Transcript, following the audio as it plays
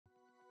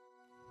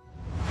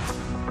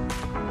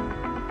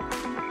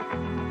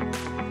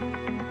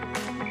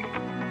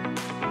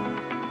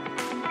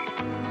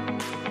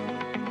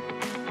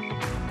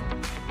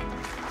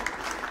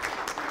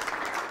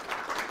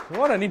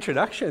What an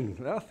introduction.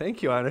 Oh,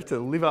 thank you. I have to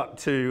live up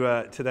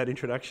to that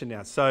introduction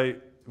now. So,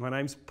 my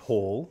name's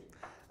Paul.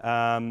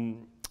 I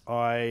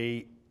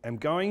am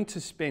going to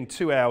spend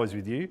 2 hours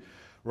with you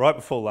right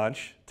before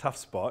lunch. Tough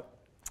spot.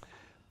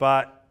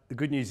 But the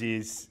good news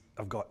is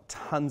I've got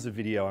tons of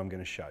video I'm going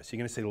to show. So, you're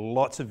going to see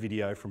lots of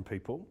video from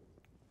people.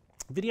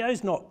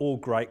 Video's not all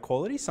great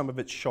quality. Some of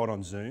it's shot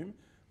on Zoom,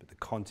 but the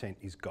content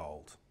is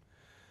gold.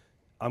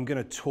 I'm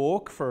going to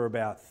talk for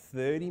about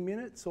 30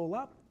 minutes all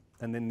up,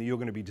 and then you're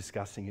going to be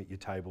discussing at your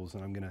tables,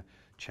 and I'm going to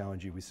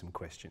challenge you with some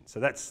questions. So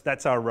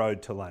that's our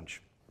road to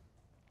lunch.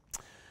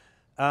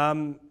 Let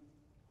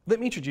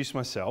me introduce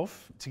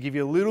myself to give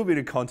you a little bit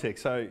of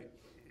context. So,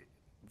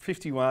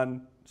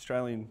 51,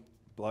 Australian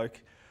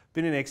bloke,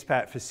 been an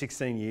expat for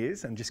 16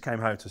 years and just came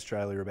home to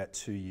Australia about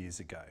 2 years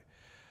ago.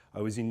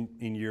 I was in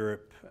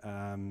Europe,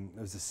 I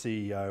was the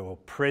CEO or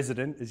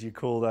president, as you're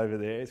called over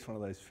there. It's one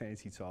of those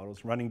fancy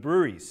titles, running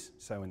breweries.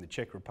 So in the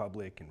Czech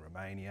Republic and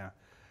Romania,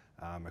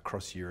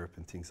 across Europe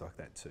and things like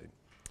that too.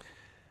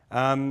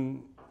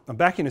 I'm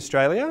back in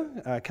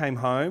Australia, came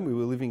home, we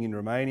were living in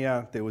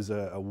Romania. There was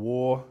a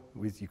war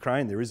with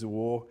Ukraine, there is a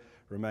war.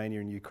 Romania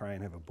and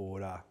Ukraine have a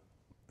border.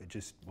 It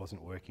just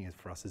wasn't working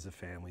for us as a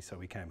family, so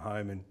we came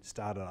home and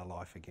started our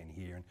life again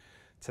here. And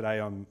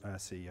today I'm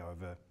CEO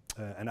of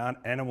an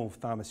animal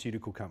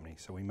pharmaceutical company,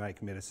 so we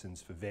make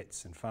medicines for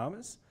vets and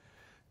farmers.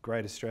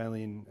 Great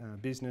Australian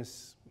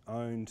business,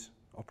 owned,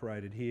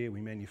 operated here,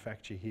 we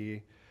manufacture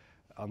here.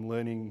 I'm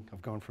learning,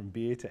 I've gone from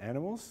beer to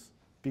animals,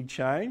 big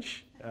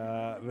change,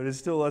 but it's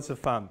still lots of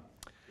fun.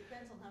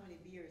 Depends on how many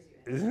beers you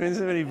have. It depends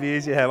on how many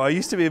beers you have. I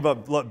used to be a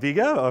lot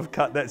bigger, I've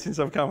cut that since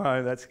I've come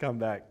home, that's come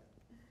back.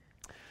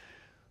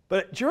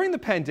 But during the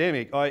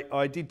pandemic,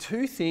 I did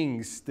two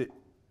things that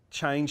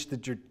changed the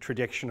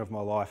trajectory of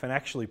my life and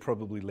actually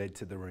probably led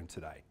to the room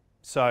today.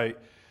 So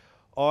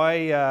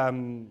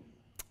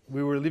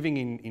we were living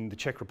in the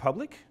Czech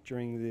Republic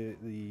during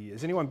the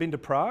has anyone been to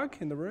Prague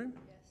in the room?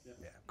 Yes.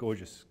 Yeah,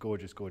 gorgeous,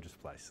 gorgeous, gorgeous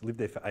place. Lived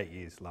there for 8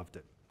 years, loved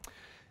it.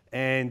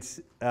 And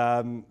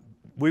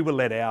we were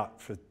let out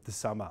for the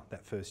summer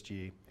that first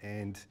year,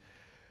 and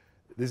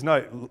there's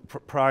no,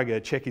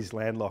 Prague, Czech is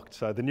landlocked,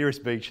 so the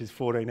nearest beach is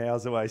 14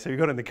 hours away. So we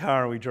got in the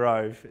car and we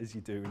drove, as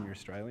you do when you're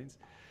Australians.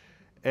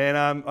 And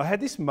I had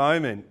this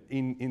moment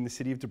in the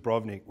city of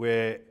Dubrovnik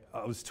where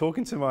I was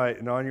talking to my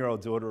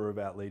 9-year-old daughter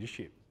about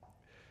leadership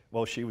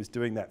while she was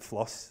doing that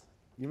floss.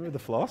 You remember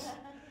the floss?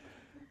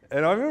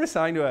 And I remember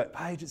saying to her,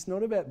 Paige, it's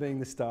not about being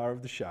the star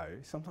of the show.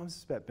 Sometimes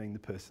it's about being the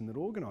person that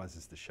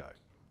organises the show.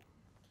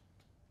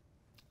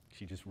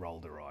 She just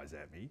rolled her eyes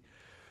at me.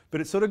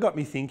 But it sort of got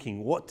me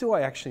thinking, what do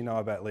I actually know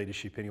about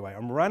leadership anyway?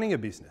 I'm running a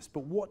business,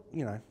 but what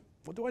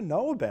do I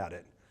know about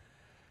it?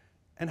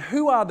 And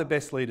who are the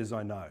best leaders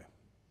I know?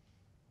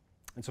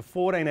 It's a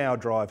 14-hour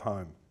drive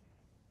home.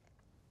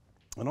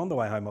 And on the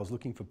way home, I was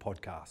looking for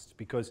podcasts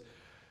because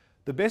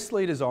the best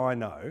leaders I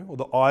know, or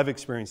that I've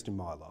experienced in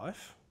my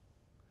life,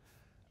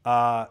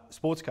 are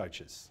sports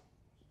coaches.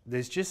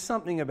 There's just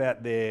something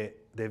about they're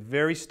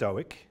very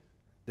stoic,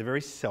 they're very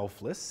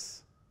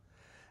selfless,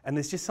 and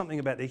there's just something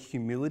about their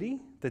humility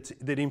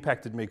that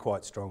impacted me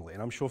quite strongly.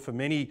 And I'm sure for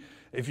many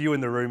of you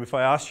in the room, if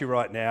I asked you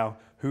right now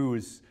who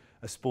is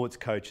a sports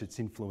coach that's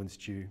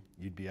influenced you,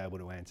 you'd be able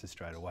to answer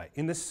straight away.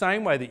 In the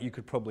same way that you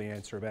could probably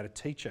answer about a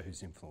teacher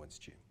who's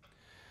influenced you.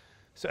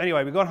 So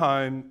anyway, we got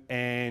home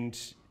and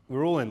we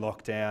were all in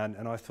lockdown,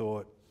 and I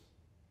thought,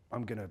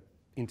 I'm going to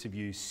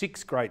interview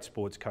 6 great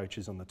sports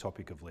coaches on the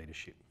topic of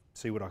leadership,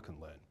 see what I can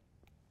learn.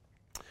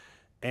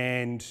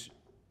 And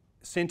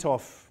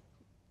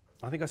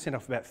I think I sent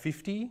off about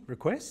 50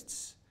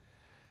 requests,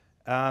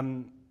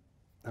 and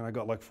I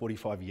got like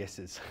 45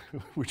 yeses,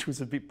 which was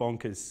a bit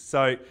bonkers.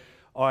 So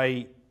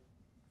I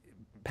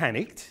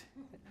panicked,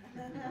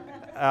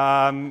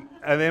 and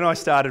then I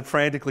started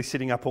frantically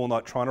sitting up all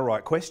night trying to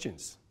write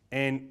questions.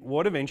 And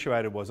what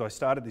eventuated was I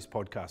started this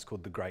podcast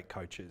called The Great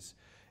Coaches.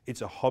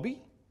 It's a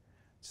hobby,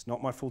 it's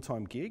not my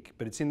full-time gig,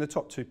 but it's in the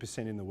top 2%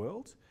 in the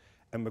world,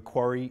 and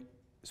Macquarie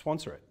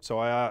sponsor it. So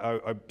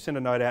I sent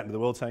a note out into the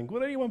world saying,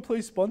 would anyone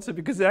please sponsor?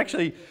 Because you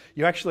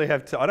actually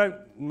have to, I don't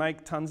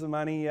make tons of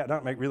money, I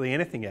don't make really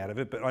anything out of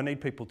it, but I need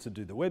people to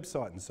do the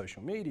website and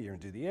social media and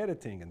do the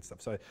editing and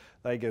stuff. So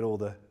they get all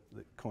the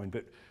coin.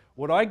 But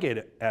what I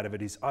get out of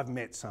it is I've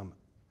met some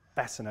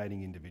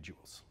fascinating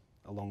individuals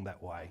along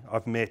that way. I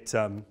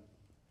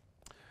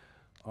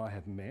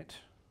have met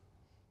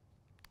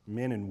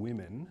men and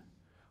women.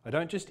 I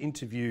don't just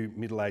interview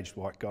middle-aged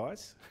white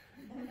guys.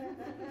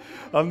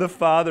 I'm the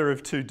father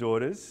of 2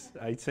 daughters,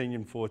 18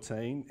 and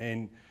 14,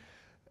 and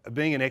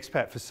being an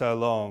expat for so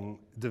long,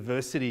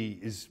 diversity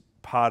is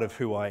part of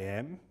who I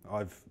am.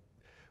 I've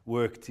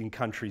worked in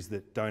countries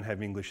that don't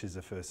have English as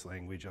a first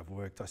language.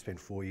 I spent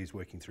 4 years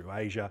working through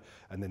Asia,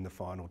 and then the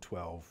final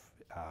 12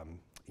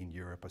 in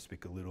Europe. I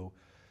speak a little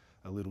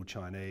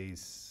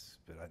Chinese,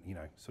 but I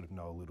sort of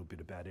know a little bit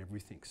about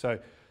everything. So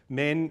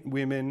men,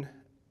 women,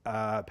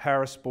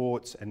 para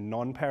sports and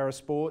non-para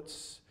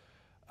sports,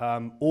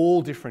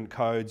 all different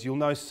codes. You'll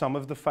know some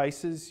of the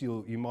faces,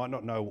 you might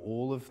not know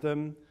all of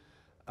them.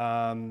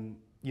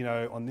 you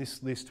know, on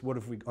this list, what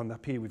have we on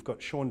up here? We've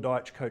got Sean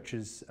Dyche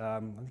coaches. I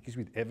think he's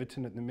with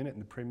Everton at the minute in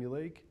the Premier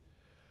League.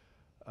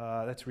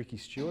 That's Ricky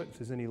Stewart. If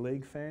there's any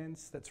league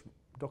fans, that's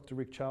Dr.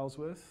 Rick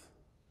Charlesworth.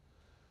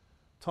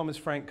 Thomas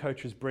Frank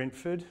coaches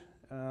Brentford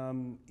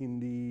in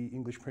the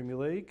English Premier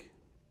League.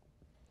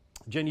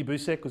 Jenny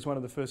Busek was one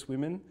of the first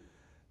women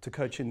to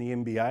coach in the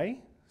MBA,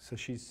 so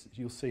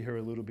you'll see her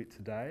a little bit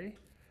today.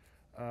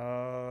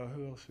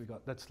 Who else have we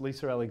got? That's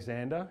Lisa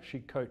Alexander. She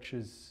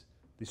coaches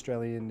the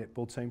Australian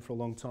netball team for a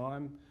long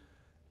time.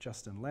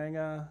 Justin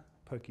Langer,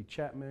 Pokey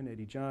Chapman,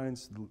 Eddie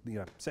Jones. You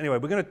know. So anyway,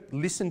 we're going to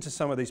listen to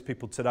some of these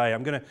people today.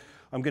 I'm going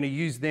to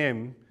use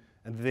them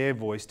and their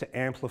voice to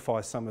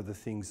amplify some of the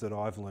things that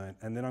I've learned,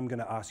 and then I'm going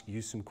to ask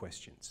you some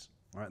questions.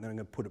 All right, and then I'm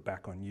going to put it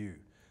back on you.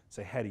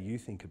 Say, how do you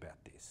think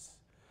about this?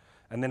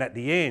 And then at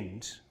the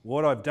end,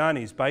 what I've done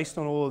is, based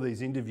on all of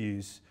these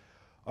interviews,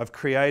 I've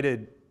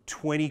created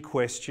 20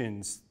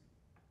 questions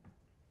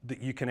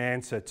that you can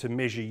answer to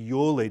measure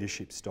your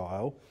leadership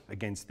style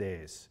against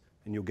theirs.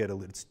 And you'll get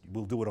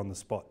we'll do it on the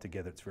spot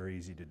together. It's very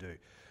easy to do.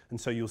 And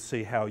so you'll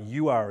see how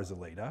you are as a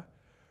leader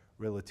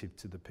relative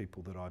to the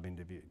people that I've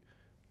interviewed.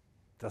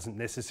 Doesn't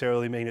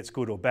necessarily mean it's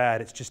good or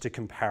bad. It's just a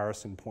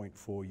comparison point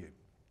for you.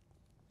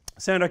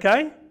 Sound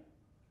okay?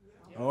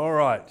 Yep. All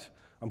right.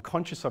 I'm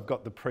conscious I've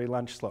got the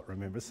pre-lunch slot,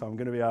 remember, so I'm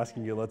going to be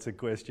asking you lots of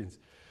questions.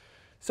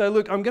 So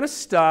look, I'm going to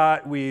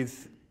start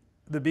with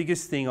the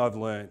biggest thing I've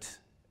learnt,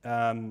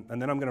 and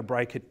then I'm going to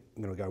break it.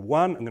 I'm going to go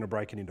 1, I'm going to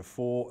break it into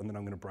 4, and then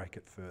I'm going to break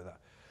it further.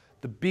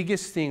 The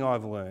biggest thing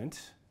I've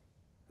learnt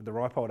at the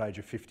ripe old age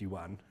of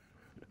 51,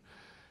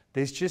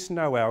 there's just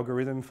no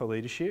algorithm for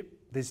leadership.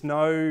 There's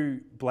no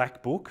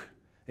black book.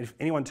 And if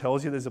anyone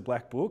tells you there's a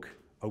black book,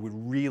 I would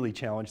really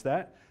challenge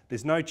that.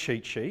 There's no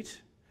cheat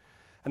sheet.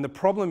 And the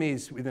problem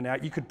is,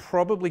 you could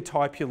probably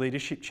type your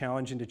leadership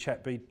challenge into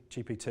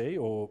ChatGPT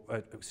or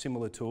a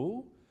similar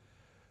tool,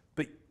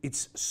 but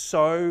it's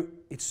so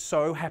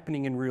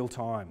happening in real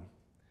time.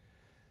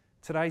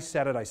 Today's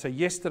Saturday. So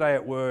yesterday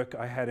at work,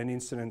 I had an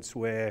incident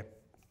where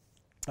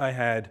I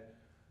had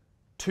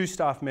 2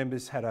 staff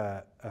members had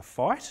a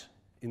fight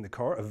in the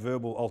corridor, a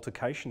verbal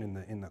altercation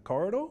in the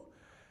corridor,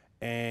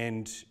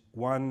 and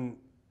one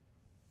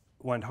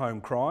went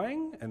home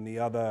crying, and the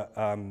other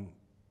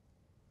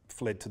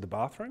fled to the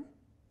bathroom.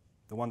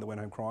 The one that went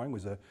home crying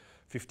was a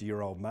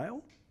 50-year-old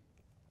male.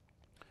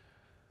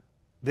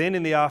 Then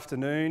in the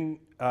afternoon,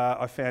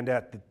 I found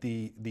out that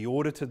the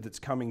auditor that's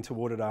coming to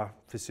audit our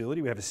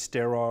facility, we have a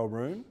sterile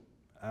room,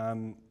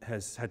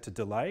 has had to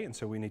delay, and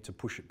so we need to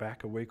push it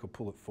back a week or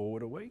pull it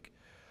forward a week.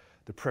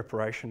 The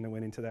preparation that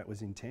went into that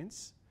was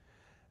intense.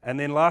 And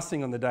then last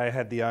thing on the day, I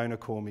had the owner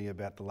call me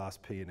about the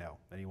last P&L,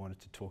 and he wanted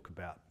to talk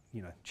about,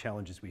 you know,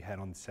 challenges we had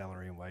on the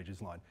salary and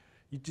wages line.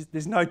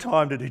 There's no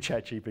time to do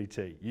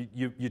ChatGPT.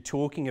 You're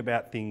talking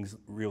about things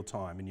real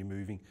time, and you're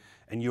moving,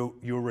 and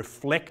you're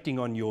reflecting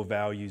on your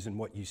values and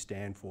what you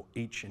stand for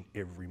each and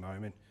every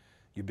moment.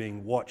 You're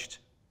being watched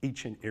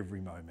each and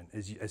every moment,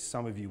 as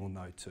some of you will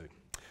know too.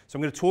 So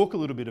I'm going to talk a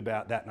little bit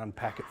about that and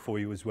unpack it for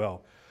you as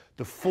well.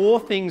 The 4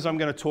 things I'm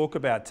going to talk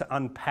about to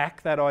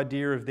unpack that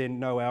idea of then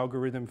no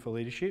algorithm for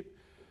leadership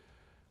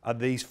are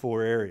these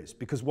 4 areas.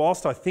 Because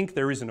whilst I think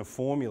there isn't a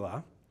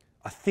formula,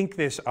 I think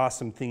there are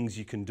some things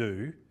you can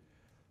do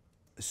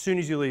as soon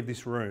as you leave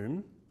this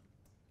room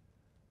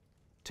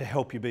to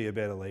help you be a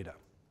better leader.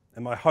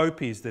 And my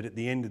hope is that at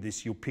the end of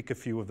this, you'll pick a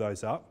few of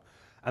those up.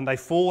 And they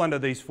fall under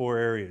these 4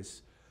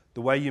 areas: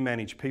 the way you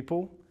manage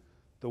people,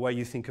 the way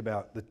you think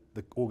about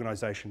the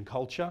organisation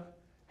culture,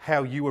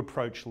 how you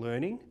approach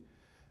learning,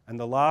 and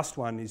the last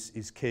one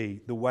is key,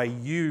 the way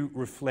you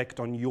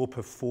reflect on your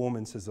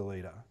performance as a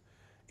leader.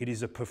 It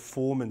is a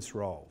performance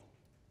role.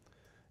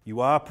 You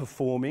are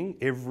performing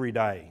every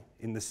day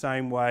in the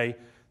same way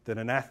that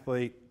an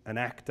athlete, an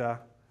actor,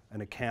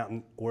 an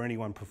accountant, or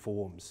anyone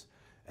performs.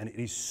 And it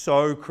is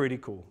so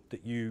critical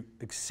that you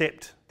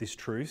accept this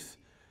truth,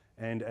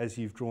 and as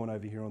you've drawn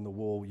over here on the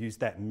wall, use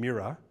that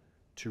mirror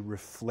to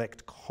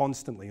reflect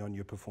constantly on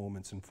your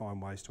performance and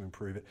find ways to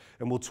improve it.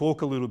 And we'll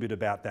talk a little bit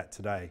about that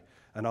today,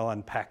 and I'll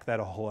unpack that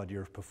whole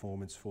idea of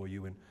performance for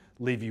you and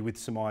leave you with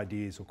some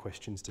ideas or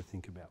questions to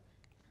think about.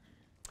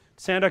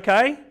 Sound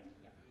okay?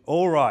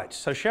 All right,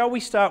 so shall we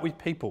start with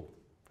people?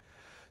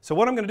 So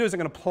what I'm going to do is I'm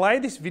going to play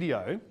this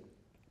video,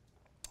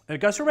 and it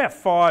goes for about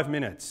 5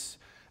 minutes.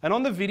 And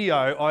on the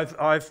video,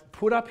 I've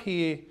put up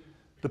here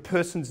the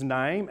person's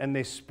name and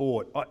their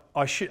sport.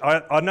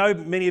 I know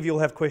many of you will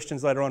have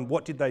questions later on.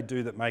 What did they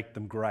do that made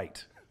them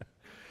great?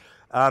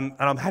 And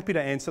I'm happy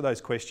to answer those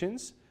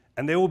questions.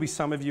 And there will be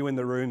some of you in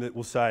the room that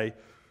will say,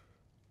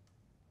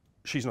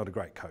 she's not a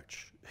great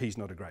coach. He's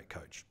not a great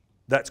coach.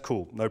 That's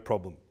cool, no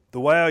problem. The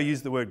way I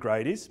use the word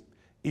great is,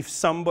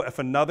 if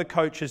another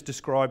coach has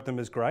described them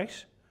as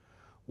great,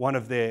 one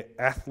of their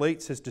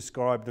athletes has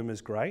described them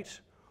as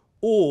great,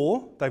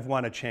 or they've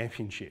won a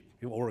championship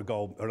or an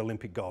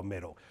Olympic gold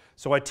medal.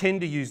 So I tend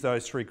to use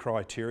those 3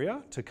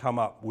 criteria to come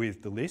up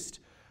with the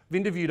list. I've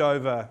interviewed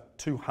over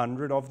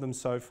 200 of them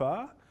so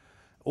far.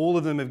 All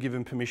of them have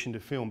given permission to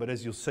film, but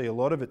as you'll see, a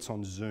lot of it's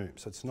on Zoom.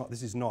 So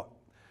this is not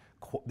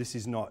this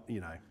is not,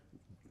 you know,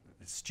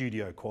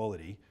 studio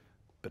quality,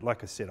 but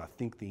like I said, I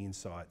think the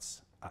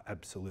insights are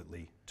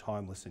absolutely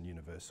timeless and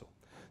universal.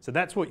 So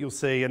that's what you'll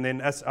see, and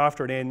then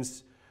after it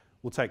ends,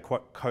 we'll take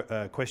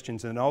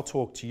questions, and I'll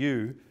talk to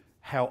you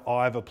how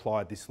I've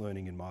applied this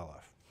learning in my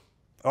life.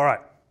 All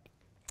right,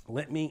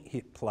 let me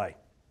hit play.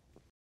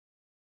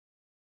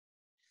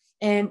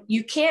 And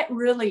you can't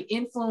really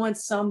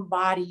influence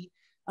somebody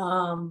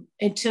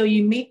until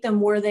you meet them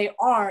where they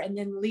are and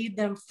then lead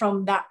them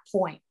from that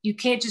point. You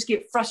can't just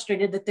get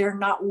frustrated that they're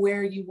not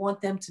where you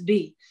want them to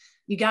be.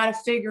 You got to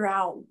figure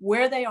out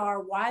where they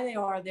are, why they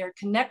are there,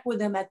 connect with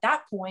them at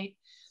that point,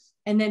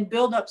 and then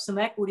build up some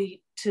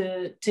equity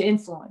to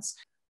influence.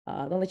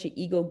 Don't let your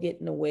ego get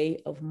in the way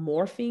of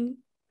morphing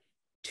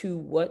to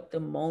what the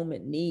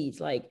moment needs.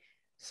 Like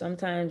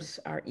sometimes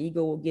our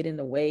ego will get in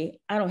the way.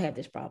 I don't have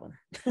this problem.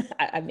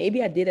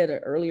 Maybe I did at an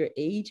earlier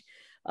age,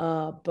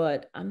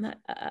 but I'm not.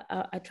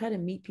 I try to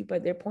meet people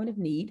at their point of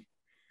need,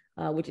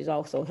 which is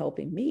also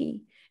helping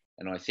me.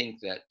 And I think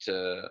that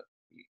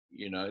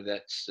you know,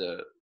 that's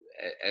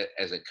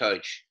as a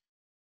coach,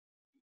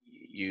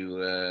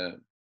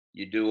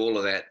 you do all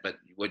of that, but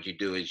what you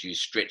do is you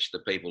stretch the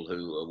people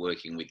who are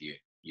working with you.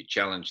 You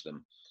challenge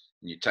them,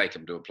 and you take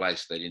them to a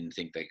place they didn't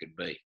think they could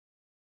be.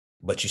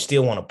 But you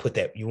still want to put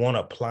that, you want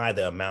to apply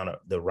the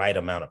right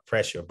amount of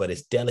pressure, but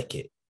it's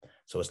delicate.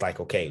 So it's like,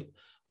 okay,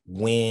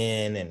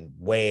 when and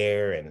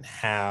where and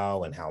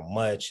how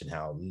much and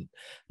how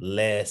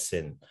less.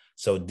 And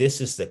so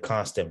this is the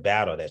constant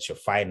battle that you're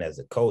fighting as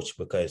a coach,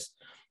 because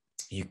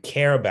you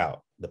care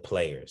about the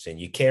players and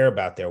you care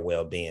about their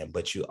well-being,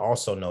 but you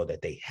also know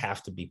that they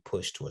have to be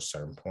pushed to a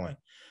certain point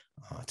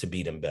to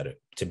be them better,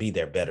 to be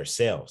their better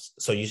selves.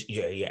 So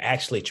you're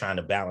actually trying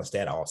to balance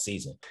that all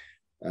season.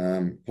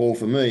 Paul,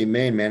 for me,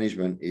 man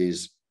management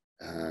is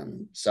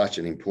such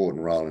an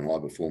important role in high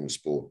performance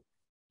sport.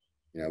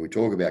 You know, we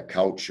talk about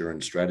culture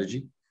and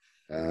strategy.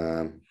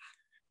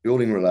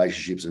 Building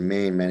relationships and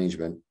man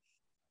management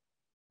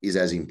is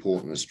as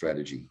important as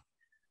strategy.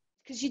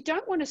 Because you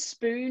don't want to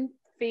spoon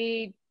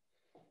feed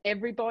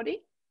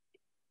everybody,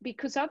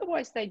 because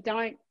otherwise they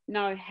don't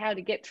know how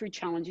to get through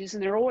challenges,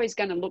 and they're always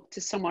going to look to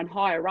someone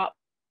higher up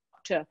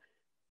to,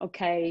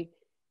 okay,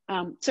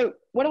 so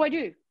what do I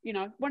do? You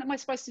know, what am I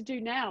supposed to do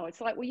now?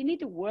 It's like, well, you need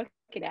to work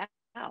it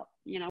out,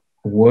 you know.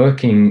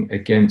 Working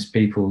against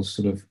people's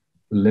sort of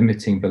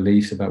limiting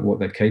beliefs about what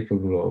they're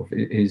capable of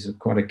is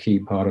quite a key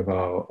part of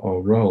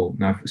our role.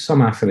 Now,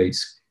 some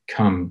athletes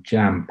come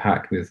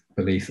jam-packed with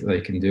belief that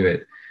they can do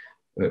it,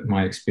 but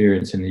my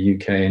experience in the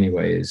UK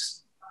anyway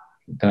is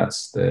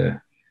that's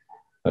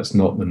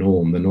not the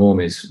norm. The norm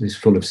is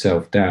full of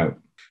self-doubt.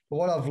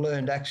 What I've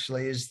learned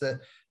actually is that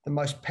the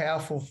most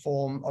powerful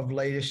form of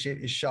leadership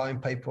is showing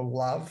people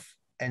love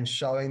and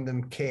showing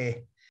them care.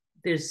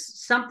 There's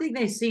something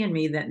they see in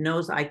me that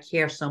knows I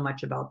care so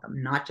much about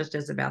them, not just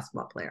as a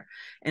basketball player.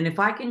 And if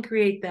I can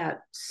create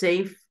that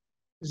safe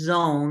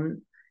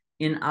zone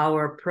in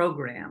our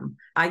program,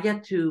 I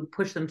get to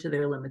push them to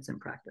their limits in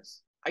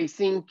practice. I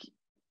think,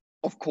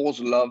 of course,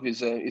 love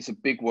is a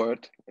big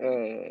word,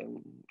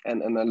 and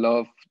a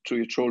love to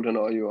your children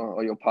or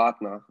your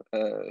partner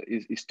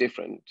is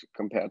different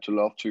compared to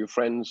love to your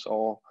friends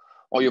or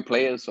your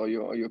players or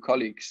your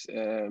colleagues.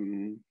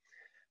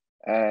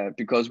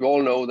 Because we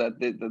all know that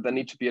there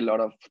need to be a lot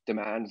of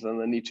demands and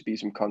there need to be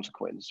some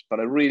consequence. But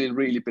I really,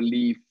 really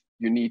believe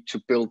you need to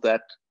build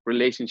that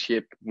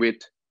relationship with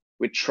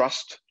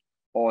trust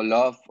or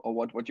love or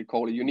what you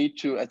call it. You need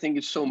to. I think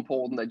it's so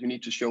important that you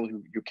need to show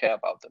you care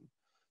about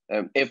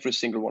them, every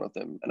single one of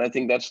them. And I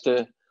think that's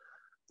the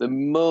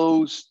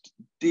most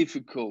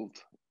difficult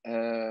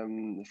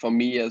for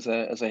me as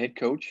a head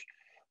coach.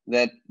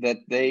 That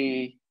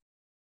they.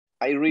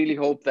 I really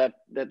hope that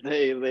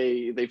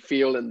they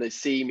feel and they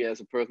see me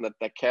as a person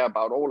that care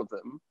about all of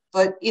them.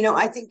 But, you know,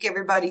 I think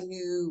everybody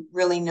who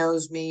really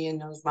knows me and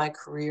knows my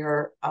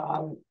career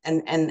and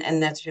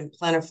that's been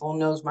plentiful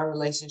knows my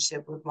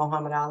relationship with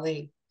Muhammad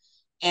Ali.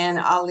 And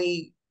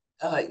Ali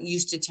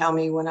used to tell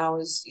me when I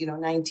was,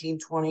 19,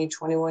 20,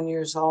 21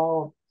 years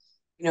old,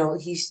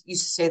 he used to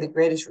say the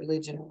greatest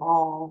religion of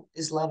all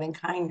is love and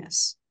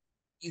kindness.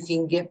 You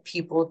can get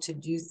people to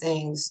do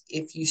things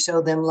if you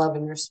show them love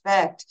and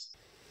respect.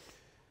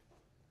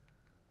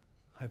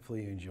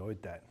 Hopefully you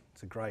enjoyed that.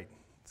 It's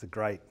a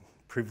great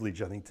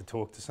privilege, I think, to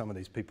talk to some of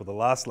these people. The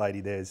last lady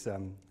there's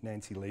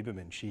Nancy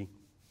Lieberman. She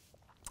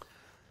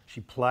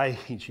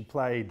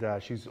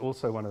was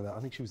also one of the, I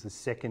think she was the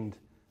second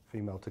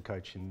female to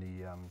coach in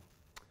the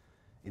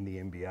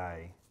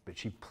NBA, but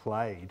she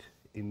played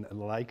in the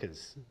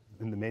Lakers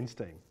in the men's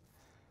team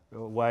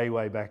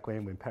way back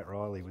when Pat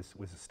Riley was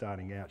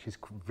starting out. She's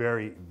a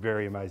very,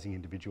 very amazing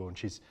individual, and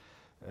she's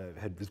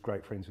was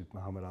great friends with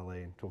Muhammad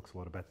Ali and talks a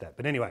lot about that.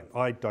 But anyway,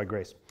 I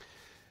digress.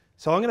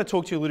 So I'm going to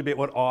talk to you a little bit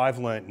what I've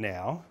learnt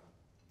now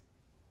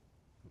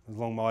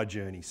along my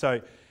journey. So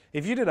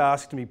if you'd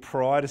asked me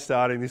prior to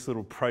starting this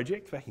little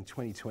project back in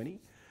 2020,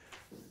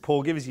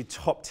 Paul, give us your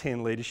top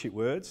 10 leadership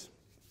words,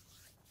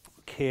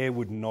 care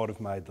would not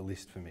have made the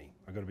list for me.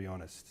 I've got to be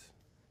honest,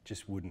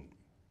 just wouldn't.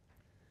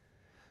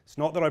 It's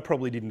not that I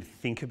probably didn't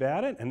think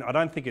about it, and I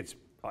don't think it's,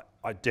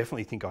 I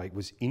definitely think I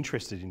was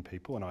interested in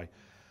people and I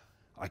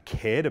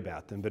cared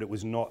about them, but it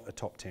was not a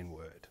top 10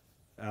 word.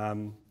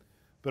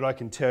 But I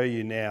can tell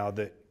you now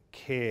that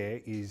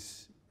care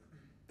is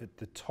at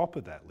the top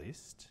of that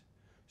list,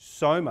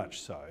 so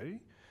much so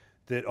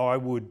that I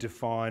would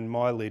define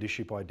my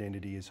leadership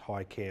identity as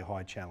high care,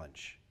 high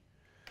challenge.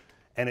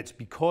 And it's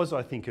because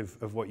I think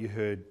of what you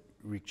heard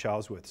Rick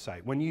Charlesworth say.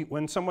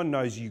 When someone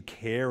knows you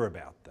care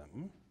about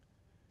them,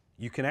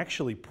 you can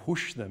actually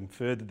push them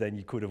further than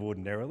you could have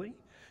ordinarily.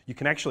 You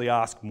can actually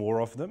ask more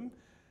of them.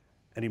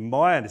 And in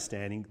my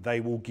understanding,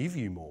 they will give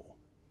you more.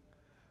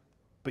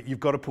 But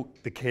you've got to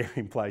put the care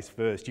in place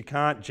first. You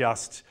can't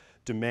just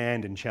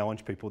demand and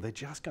challenge people. They're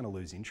just going to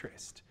lose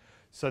interest.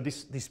 So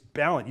this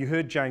balance, you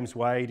heard James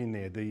Wade in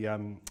there, the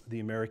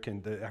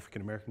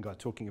African-American guy,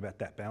 talking about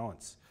that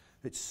balance.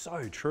 It's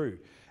so true.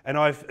 And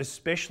I've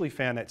especially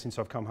found that since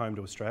I've come home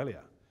to Australia.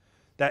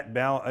 That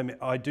balance, I mean,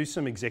 I do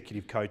some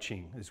executive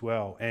coaching as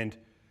well, and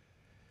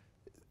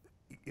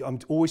I'm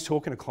always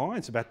talking to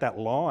clients about that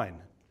line.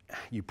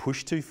 You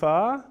push too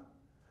far,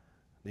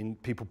 then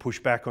people push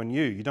back on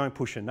you. You don't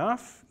push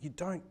enough, you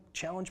don't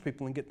challenge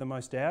people and get the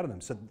most out of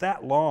them. So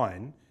that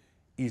line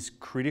is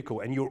critical,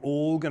 and you're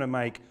all going to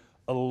make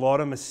a lot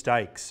of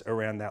mistakes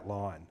around that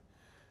line.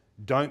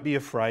 Don't be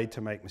afraid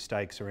to make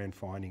mistakes around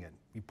finding it.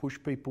 You push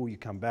people, you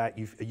come back,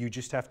 you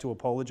just have to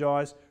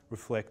apologise,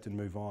 reflect and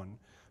move on.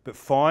 But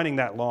finding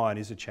that line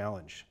is a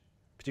challenge,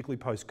 particularly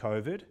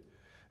post-COVID.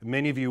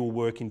 Many of you will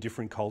work in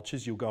different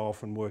cultures. You'll go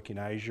off and work in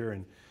Asia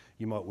and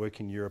you might work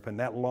in Europe, and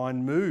that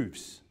line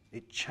moves.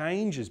 It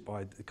changes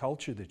by the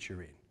culture that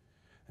you're in.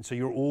 And so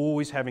you're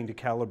always having to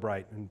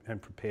calibrate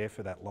and prepare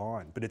for that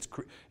line. But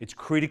it's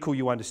critical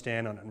you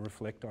understand on it and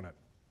reflect on it.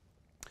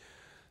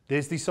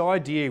 There's this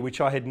idea which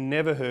I had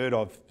never heard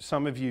of.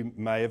 Some of you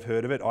may have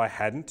heard of it. I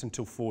hadn't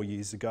until 4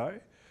 years ago.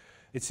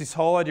 It's this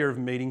whole idea of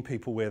meeting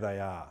people where they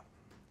are.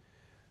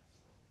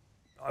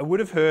 I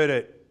would have heard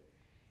it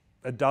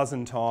a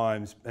dozen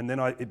times, and then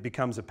it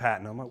becomes a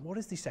pattern. I'm like, what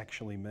does this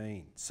actually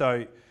mean?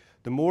 So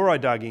the more I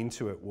dug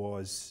into it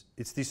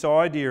it's this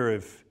idea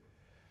of,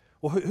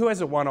 well, who has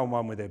a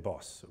one-on-one with their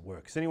boss at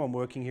work? Is anyone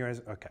working here?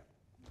 Okay.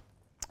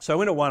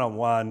 So in a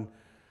one-on-one,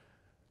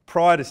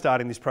 prior to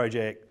starting this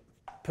project,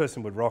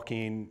 person would rock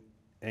in,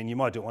 and you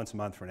might do it once a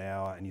month for an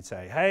hour, and you'd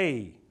say,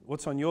 hey,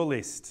 what's on your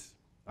list?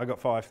 I got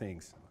 5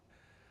 things.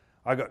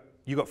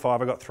 You got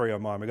 5, I got 3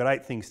 on mine. We've got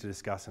 8 things to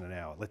discuss in an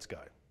hour. Let's go.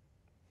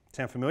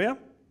 Sound familiar?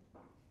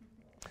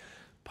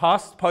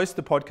 Post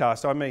the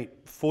podcast, I meet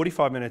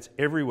 45 minutes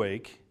every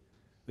week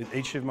with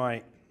each of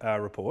my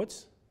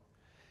reports.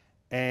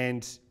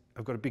 And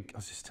I've got I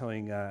was just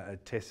telling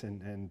Tess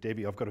and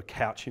Debbie, I've got a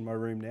couch in my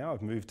room now.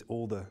 I've moved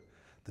all the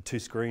 2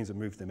 screens, I've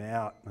moved them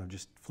out. I've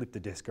just flipped the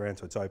desk around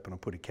so it's open. I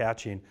put a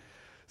couch in.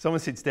 Someone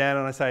sits down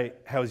and I say,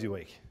 how was your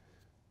week?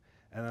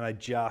 And then I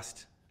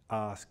just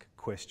ask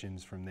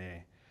questions from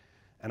there.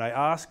 And I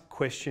ask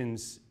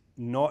questions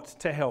not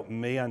to help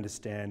me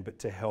understand, but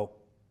to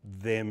help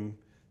them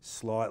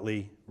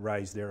slightly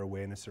raise their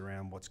awareness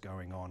around what's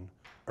going on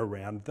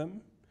around them.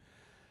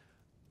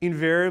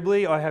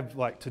 Invariably, I have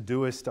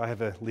Todoist, I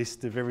have a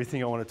list of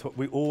everything I want to talk.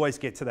 We always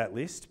get to that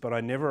list, but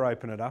I never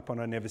open it up and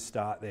I never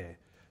start there.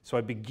 So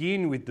I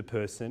begin with the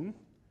person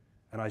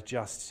and I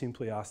just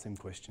simply ask them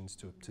questions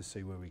to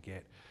see where we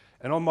get.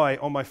 And on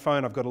my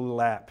phone, I've got a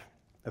little app,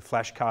 a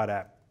flashcard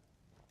app,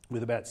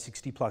 with about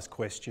 60 plus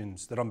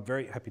questions that I'm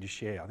very happy to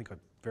share. I think I'm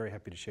very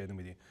happy to share them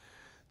with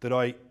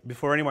you.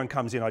 Before anyone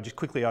comes in, I just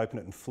quickly open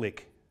it and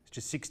flick. It's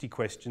just 60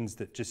 questions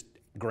that just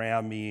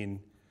ground me in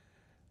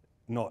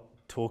not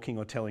talking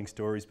or telling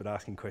stories, but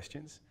asking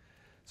questions.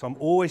 So I'm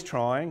always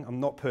trying, I'm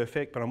not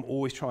perfect, but I'm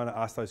always trying to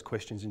ask those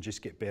questions and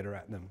just get better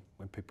at them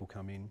when people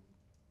come in.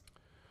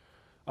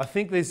 I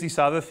think there's this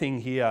other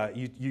thing here.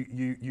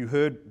 You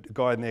heard a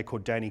guy in there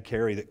called Danny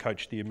Carey that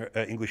coached the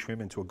English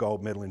women to a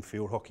gold medal in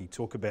field hockey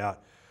talk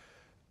about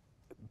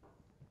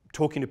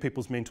talking to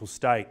people's mental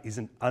state is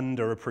an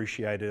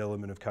underappreciated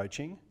element of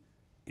coaching,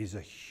 is a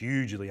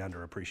hugely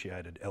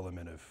underappreciated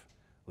element of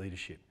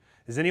leadership.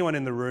 Has anyone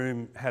in the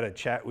room had a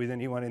chat with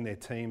anyone in their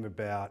team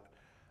about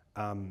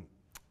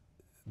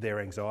their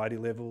anxiety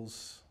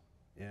levels,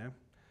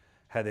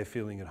 how they're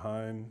feeling at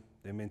home,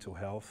 their mental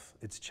health?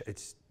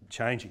 It's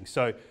changing.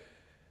 So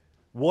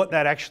what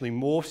that actually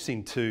morphs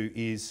into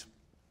is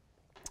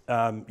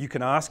you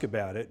can ask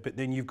about it, but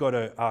then you've got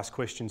to ask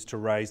questions to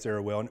raise their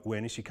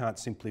awareness. You can't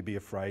simply be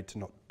afraid to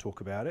not talk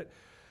about it.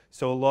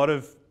 So a lot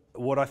of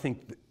what I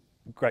think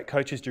great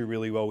coaches do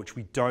really well, which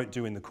we don't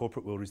do in the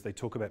corporate world, is they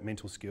talk about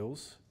mental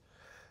skills.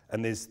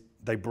 And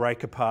they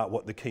break apart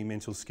what the key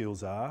mental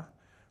skills are: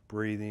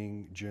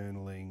 breathing,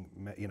 journaling,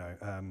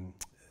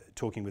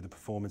 talking with a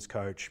performance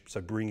coach, so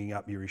bringing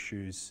up your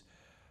issues.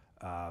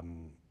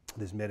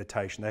 There's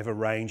meditation. They have a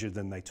range of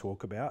them they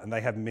talk about, and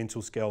they have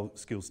mental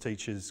skills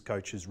teachers,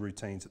 coaches,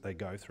 routines that they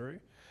go through.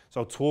 So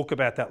I'll talk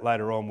about that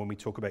later on when we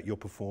talk about your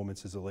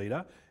performance as a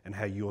leader and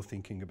how you're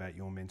thinking about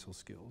your mental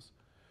skills.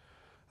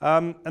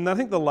 And I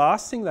think the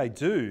last thing they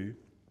do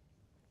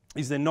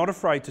is they're not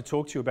afraid to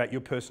talk to you about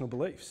your personal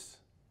beliefs.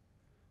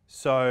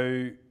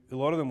 So a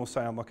lot of them will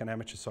say, I'm like an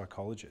amateur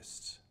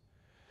psychologist.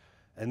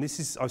 And this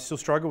is, I still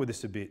struggle with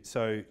this a bit.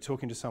 So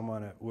talking to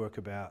someone at work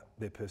about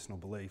their personal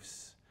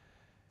beliefs,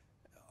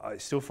 I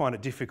still find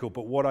it difficult.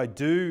 But what I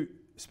do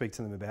speak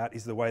to them about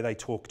is the way they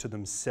talk to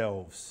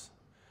themselves.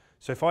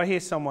 So if I hear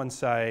someone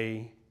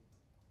say,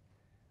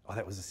 oh,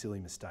 that was a silly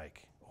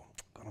mistake, or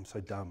God, I'm so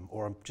dumb,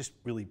 or I'm just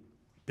really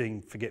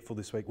being forgetful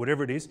this week,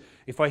 whatever it is,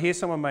 if I hear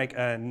someone make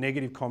a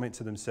negative comment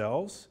to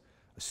themselves,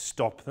 I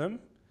stop them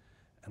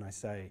and I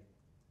say,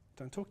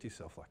 don't talk to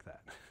yourself like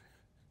that.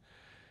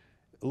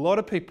 A lot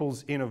of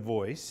people's inner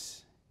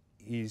voice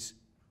is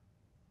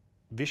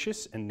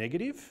vicious and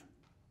negative.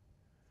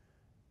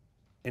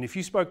 And if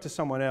you spoke to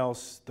someone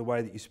else the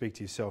way that you speak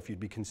to yourself, you'd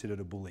be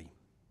considered a bully. Do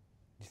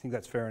you think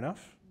that's fair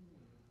enough?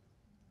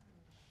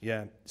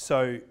 Yeah.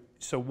 So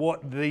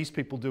what these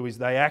people do is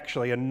they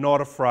actually are not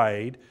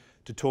afraid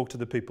to talk to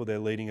the people they're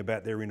leading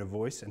about their inner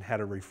voice and how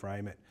to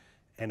reframe it.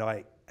 And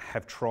I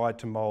have tried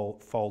to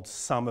fold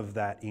some of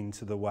that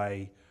into the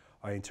way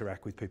I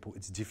interact with people.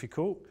 It's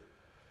difficult,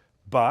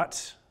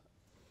 but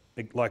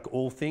like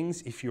all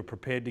things, if you're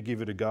prepared to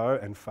give it a go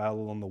and fail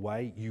along the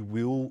way, you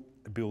will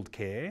build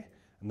care.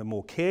 And the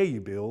more care you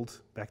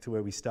build, back to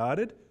where we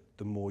started,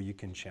 the more you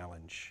can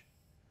challenge.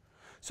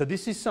 So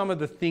this is some of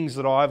the things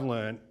that I've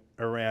learned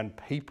around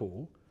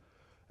people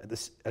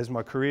as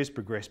my career's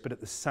progressed, but at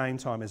the same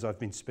time as I've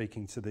been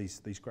speaking to these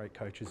great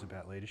coaches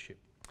about leadership.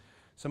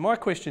 So my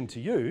question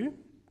to you,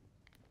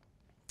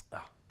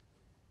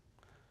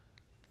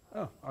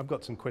 I've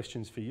got some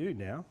questions for you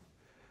now.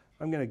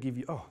 I'm going to give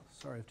you,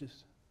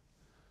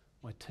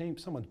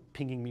 someone's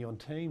pinging me on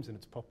Teams and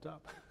it's popped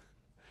up.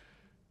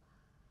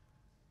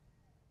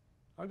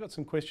 I've got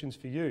some questions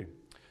for you.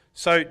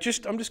 So I'm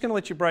just going to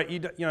let you break,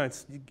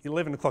 it's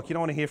 11 o'clock, you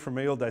don't want to hear from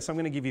me all day, so I'm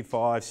going to give you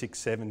 5, 6,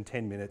 7,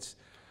 10 minutes.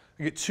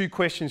 I get 2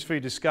 questions for you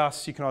to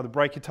discuss. You can either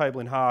break your table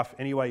in half,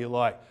 any way you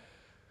like.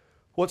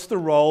 What's the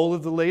role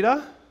of the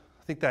leader?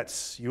 I think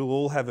you'll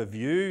all have a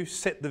view.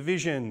 Set the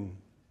vision,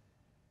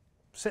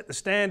 set the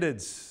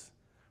standards,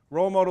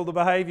 role model the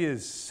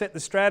behaviours, set the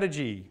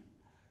strategy,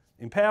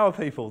 empower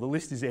people. The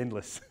list is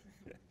endless.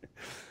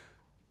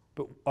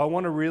 But I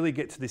want to really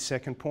get to this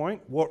second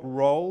point. What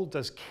role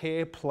does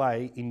care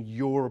play in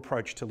your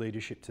approach to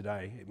leadership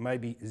today? It may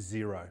be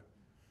 0.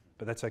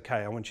 But that's okay.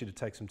 I want you to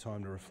take some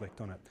time to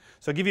reflect on it.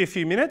 So I'll give you a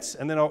few minutes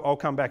and then I'll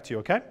come back to you,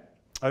 okay?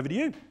 Over to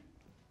you.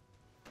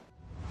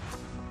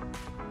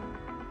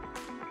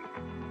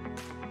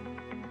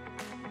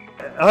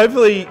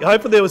 Hopefully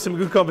there was some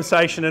good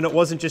conversation and it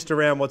wasn't just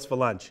around what's for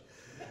lunch.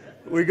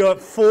 We got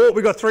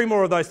 3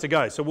 more of those to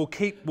go. So we'll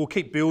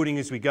keep building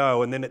as we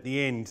go, and then at the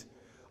end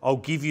I'll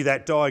give you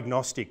that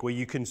diagnostic where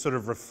you can sort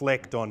of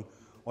reflect on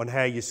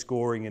how you're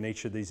scoring in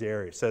each of these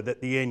areas. So that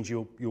at the end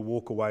you'll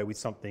walk away with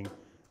something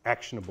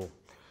actionable.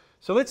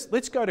 So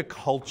let's go to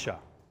culture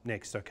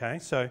next, okay?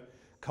 So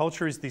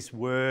culture is this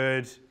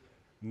word,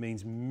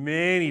 means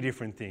many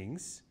different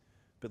things,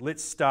 but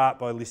let's start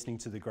by listening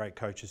to the great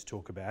coaches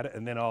talk about it,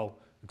 and then I'll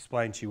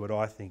explain to you what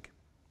I think.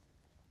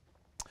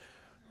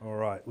 All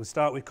right, we'll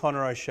start with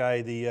Connor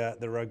O'Shea,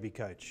 the rugby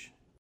coach.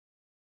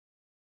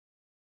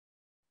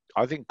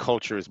 I think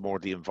culture is more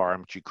the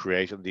environment you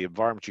create, and the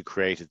environment you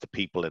create is the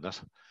people in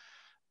it.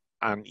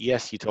 And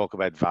yes, you talk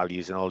about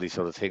values and all these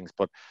sort of things,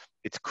 but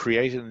it's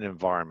creating an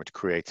environment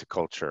creates a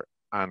culture.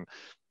 And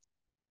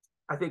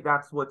I think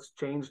that's what's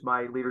changed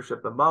my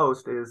leadership the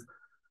most is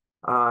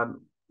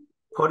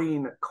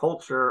putting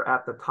culture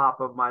at the top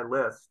of my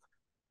list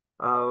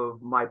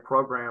of my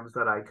programs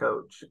that I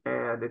coach.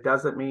 And it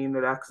doesn't mean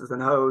that X's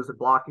and O's and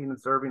blocking and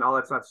serving, all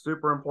that's not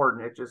super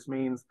important. It just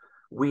means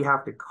we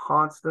have to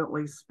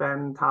constantly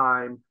spend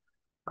time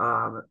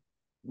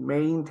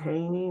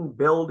maintaining,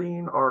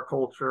 building our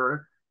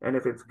culture. And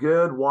if it's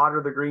good,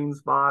 water the green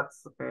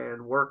spots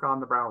and work on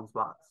the brown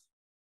spots.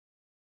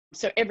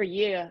 So every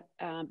year,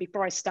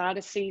 before I start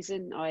a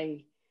season,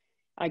 I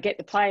get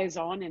the players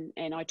on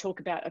and I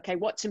talk about, okay,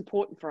 what's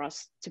important for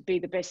us to be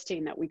the best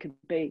team that we could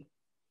be.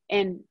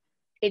 And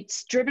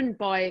it's driven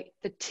by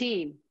the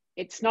team.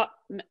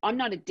 I'm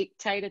not a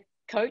dictator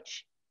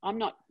coach. I'm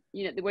not,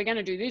 we're going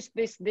to do this,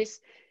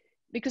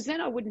 because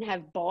then I wouldn't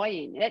have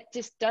buy-in. That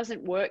just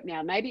doesn't work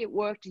now. Maybe it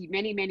worked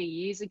many, many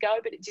years ago,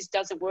 but it just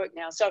doesn't work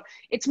now. So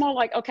it's more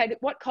like, okay,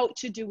 what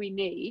culture do we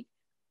need?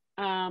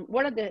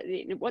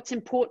 What's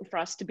important for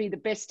us to be the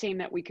best team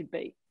that we could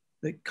be?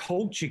 The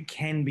culture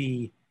can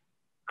be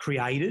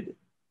created.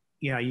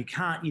 You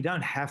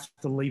don't have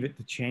to leave it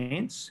to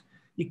chance.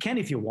 You can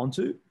if you want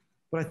to,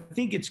 but I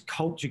think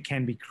culture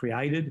can be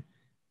created,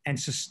 and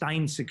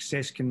sustained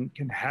success can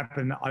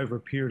happen over a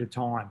period of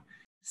time.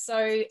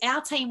 So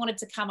our team wanted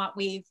to come up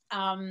with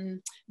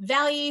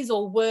values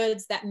or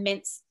words that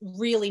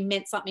really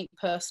meant something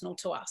personal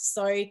to us.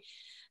 So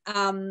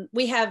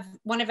we have,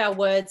 one of our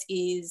words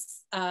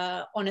is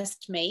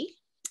honest me.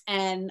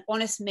 And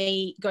honest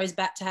me goes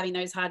back to having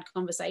those hard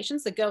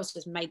conversations. The girls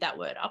just made that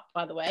word up,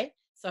 by the way.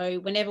 So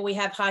whenever we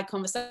have hard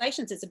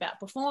conversations, it's about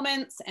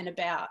performance and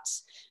about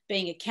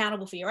being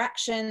accountable for your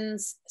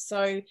actions.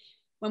 So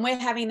when we're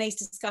having these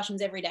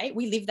discussions every day,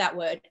 we live that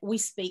word, we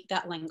speak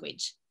that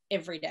language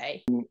every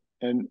day.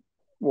 And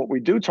what we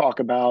do talk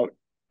about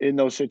in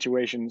those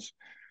situations,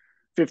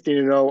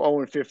 15-0,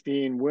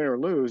 0-15, win or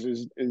lose,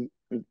 is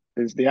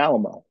the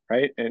Alamo,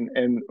 right?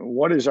 And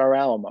what is our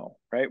Alamo,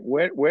 right?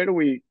 Where do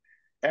we,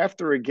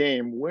 after a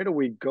game, where do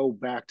we go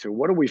back to?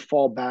 What do we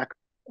fall back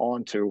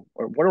onto?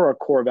 Or what are our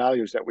core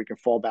values that we can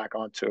fall back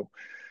onto?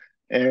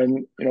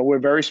 And, we're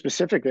very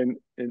specific in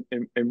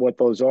what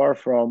those are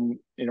from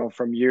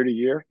year to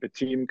year. The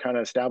team kind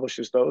of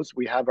establishes those.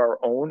 We have our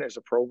own as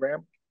a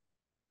program.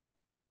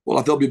 Well,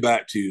 if they'll be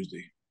back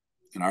Tuesday,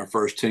 in our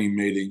first team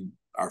meeting,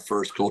 our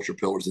first culture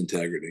pillar is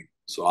integrity.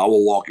 So I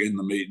will walk in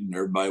the meeting,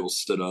 everybody will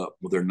sit up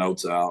with their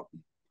notes out.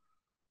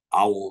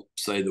 I will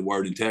say the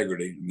word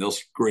integrity, and they'll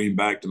scream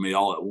back to me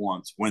all at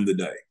once, win the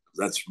day.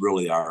 That's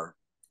really our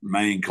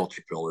main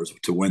culture pillars,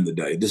 to win the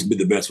day. This will be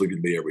the best we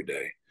can be every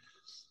day.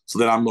 So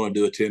then I'm going to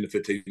do a 10 to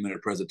 15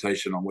 minute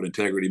presentation on what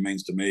integrity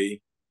means to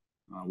me.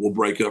 We'll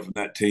break up from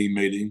that team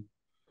meeting.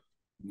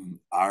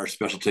 Our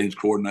special teams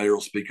coordinator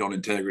will speak on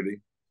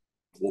integrity.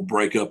 We'll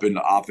break up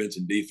into offense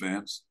and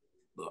defense.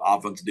 The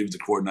offense and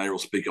defensive coordinator will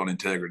speak on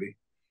integrity.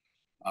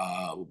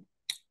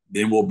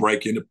 Then we'll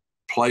break into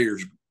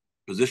players'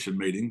 position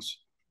meetings,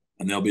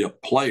 and there'll be a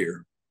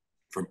player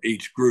from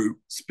each group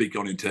speak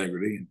on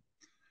integrity.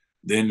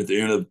 Then at the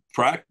end of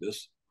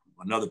practice,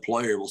 another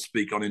player will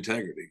speak on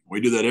integrity.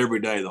 We do that every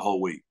day, the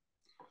whole week.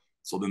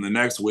 So then the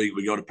next week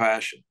we go to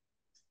passion.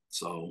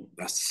 So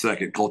that's the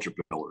second culture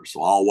pillar.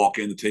 So I'll walk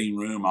in the team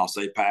room, I'll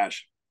say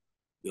passion.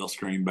 They'll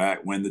scream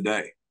back, win the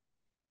day.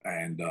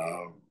 And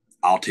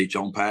I'll teach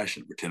on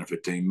passion for 10 or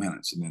 15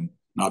 minutes. And then,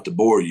 not to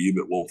bore you,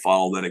 but we'll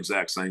follow that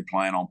exact same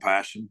plan on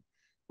passion.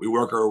 We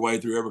work our way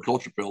through every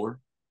culture pillar.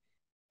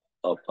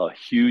 A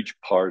huge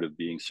part of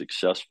being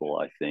successful,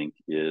 I think,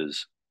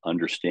 is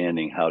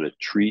understanding how to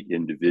treat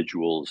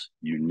individuals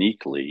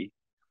uniquely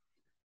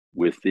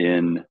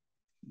within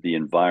the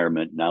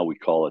environment. Now we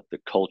call it the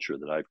culture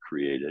that I've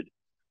created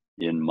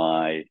in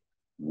my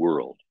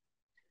world.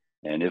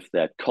 And if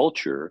that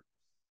culture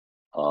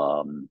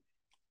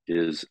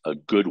is a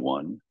good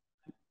one,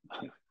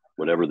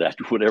 whatever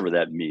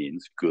that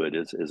means, good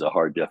is a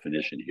hard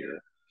definition here.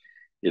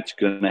 It's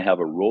going to have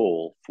a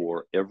role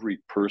for every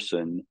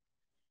person,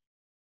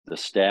 the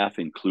staff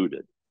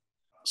included.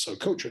 So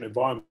culture and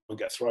environment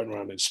get thrown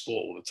around in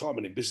sport all the time,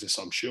 and in business,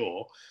 I'm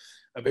sure.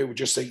 And people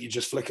just think you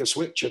just flick a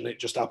switch and it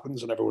just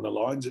happens and everyone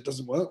aligns. It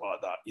doesn't work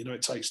like that.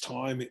 It takes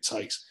time, it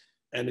takes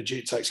energy,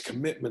 it takes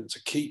commitment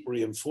to keep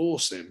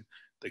reinforcing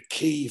the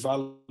key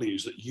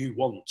values that you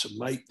want to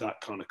make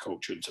that kind of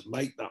culture and to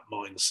make that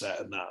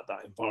mindset and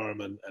that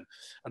environment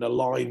and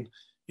align,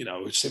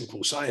 a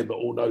simple saying, but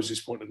all noses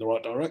point in the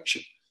right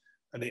direction.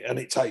 And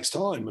it takes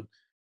time.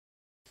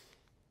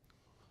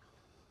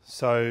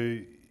 So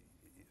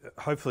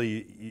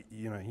hopefully,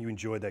 you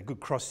enjoyed that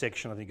good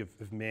cross-section, I think,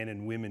 of men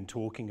and women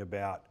talking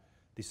about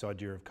this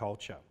idea of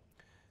culture.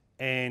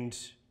 And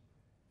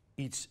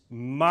it's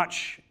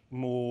much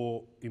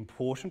more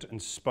important and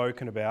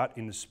spoken about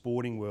in the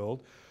sporting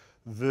world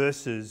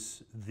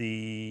versus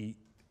the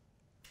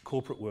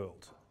corporate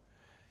world.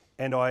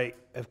 And I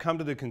have come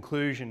to the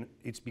conclusion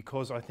it's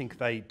because I think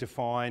they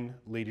define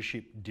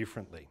leadership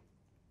differently.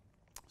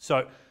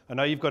 So I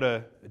know you've got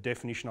a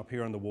definition up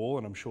here on the wall,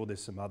 and I'm sure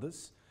there's some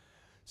others.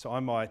 So I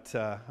might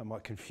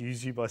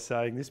confuse you by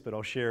saying this, but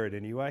I'll share it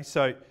anyway.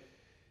 So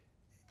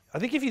I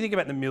think if you think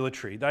about the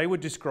military, they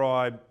would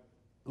describe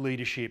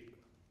leadership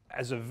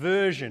as a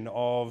version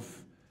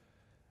of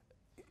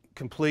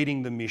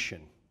completing the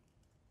mission.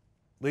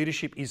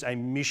 Leadership is a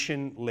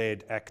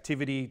mission-led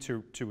activity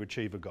to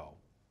achieve a goal.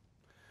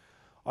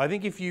 I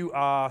think if you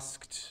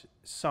asked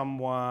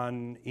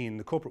someone in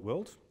the corporate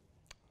world,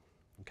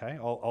 okay,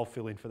 I'll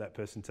fill in for that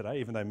person today,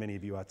 even though many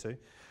of you are too.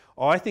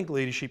 I think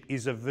leadership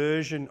is a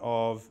version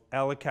of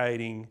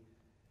allocating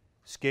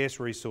scarce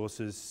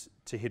resources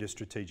to hit a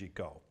strategic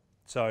goal.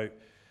 So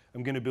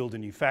I'm going to build a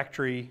new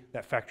factory.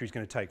 That factory is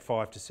going to take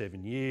 5 to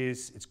 7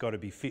 years. It's got to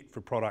be fit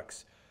for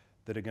products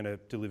that are going to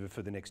deliver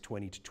for the next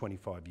 20 to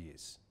 25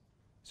 years.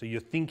 So you're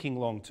thinking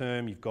long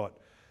term.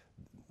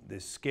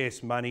 There's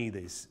scarce money,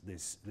 there's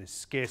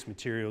scarce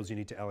materials. You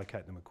need to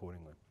allocate them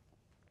accordingly.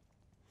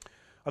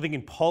 I think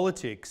in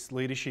politics,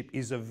 leadership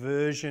is a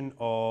version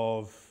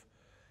of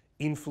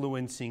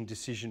influencing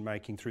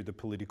decision-making through the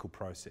political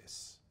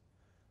process.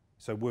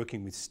 So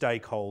working with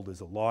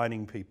stakeholders,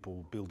 aligning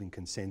people, building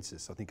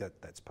consensus, I think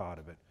that's part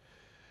of it.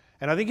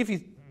 And I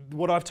think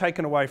what I've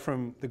taken away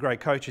from the great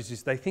coaches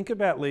is they think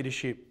about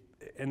leadership,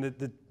 and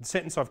the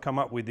sentence I've come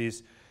up with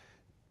is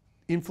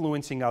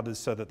influencing others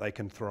so that they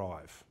can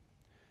thrive.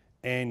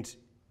 And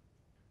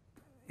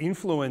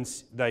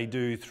influence they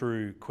do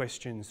through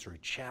questions, through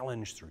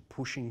challenge, through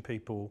pushing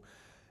people.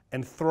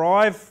 And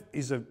thrive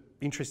is an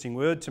interesting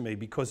word to me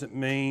because it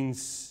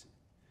means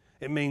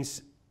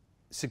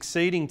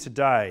succeeding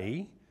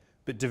today,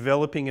 but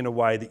developing in a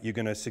way that you're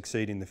going to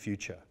succeed in the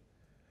future.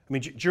 I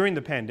mean, during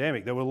the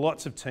pandemic, there were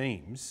lots of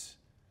teams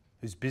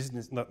whose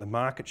business, not the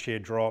market share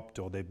dropped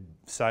or their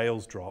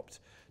sales dropped.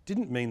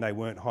 Didn't mean they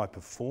weren't high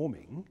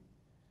performing,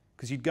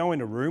 because you'd go in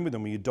a room with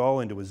them or you'd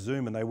dial into a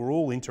Zoom and they were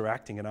all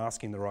interacting and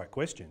asking the right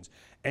questions.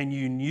 And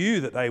you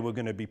knew that they were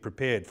going to be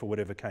prepared for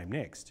whatever came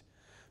next.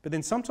 But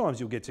then sometimes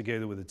you'll get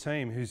together with a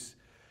team who's,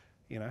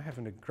 you know,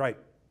 having a great,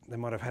 they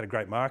might have had a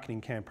great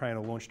marketing campaign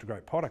or launched a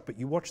great product, but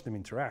you watch them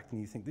interact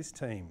and you think this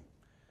team,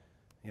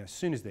 you know, as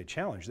soon as they're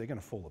challenged, they're going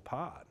to fall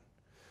apart.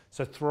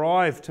 So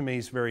thrive to me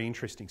is very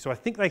interesting. So I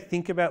think they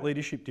think about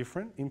leadership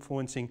different,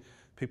 influencing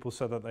people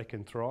so that they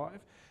can thrive.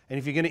 And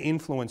if you're going to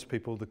influence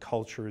people, the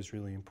culture is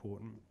really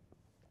important.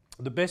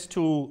 The best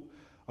tool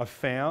I've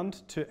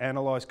found to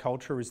analyse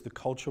culture is the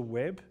Culture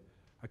Web.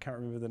 I can't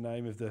remember the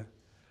name of the,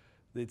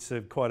 it's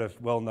quite a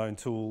well-known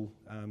tool.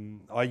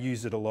 I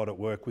use it a lot at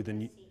work with a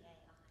new,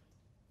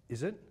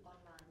 is it?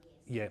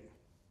 Yeah.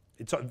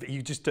 It's,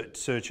 you just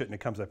search it and it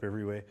comes up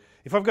everywhere.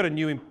 If I've got a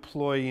new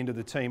employee into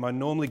the team, I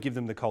normally give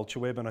them the Culture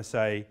Web and I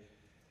say,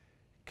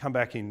 come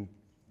back in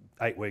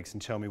 8 weeks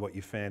and tell me what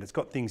you found. It's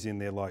got things in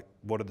there like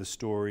what are the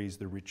stories,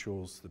 the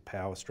rituals, the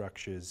power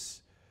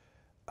structures,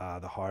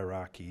 the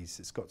hierarchies.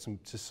 It's got some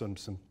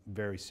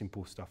very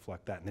simple stuff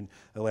like that, and then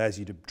allows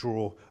you to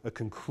draw a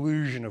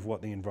conclusion of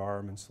what the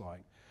environment's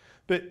like.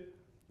 But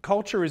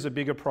culture is a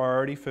bigger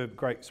priority for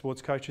great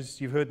sports coaches.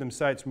 You've heard them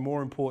say it's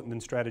more important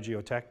than strategy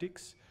or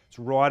tactics. It's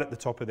right at the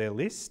top of their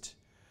list.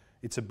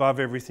 It's above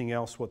everything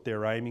else what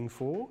they're aiming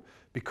for,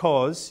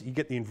 because you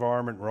get the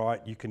environment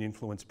right, you can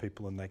influence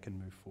people and they can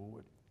move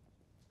forward.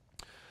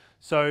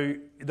 So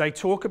they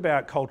talk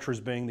about culture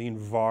as being the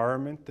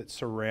environment that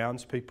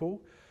surrounds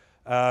people.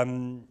 I've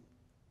been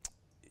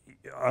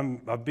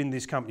in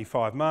this company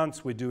 5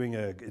 months. We're doing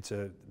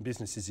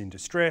business is in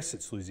distress.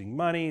 It's losing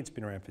money. It's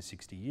been around for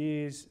 60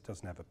 years. It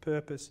doesn't have a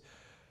purpose.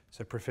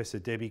 So Professor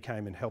Debbie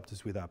came and helped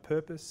us with our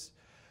purpose.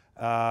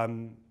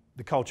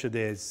 The culture,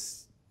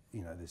 there's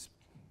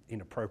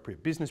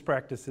inappropriate business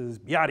practices,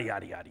 yada,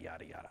 yada, yada,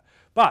 yada, yada.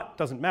 But it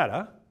doesn't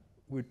matter.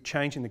 We're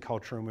changing the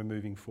culture and we're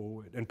moving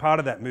forward. And part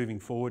of that moving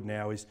forward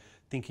now is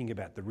thinking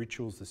about the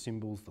rituals, the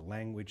symbols, the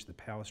language, the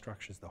power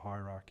structures, the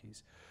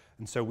hierarchies.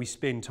 And so we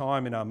spend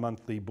time in our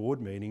monthly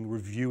board meeting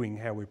reviewing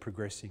how we're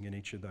progressing in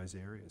each of those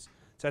areas.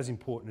 It's as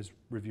important as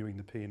reviewing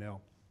the P&L.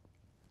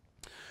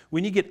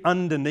 When you get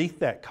underneath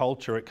that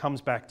culture, it comes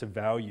back to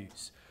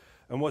values.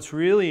 And what's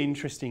really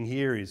interesting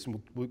here is,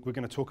 we're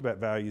going to talk about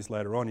values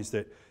later on, is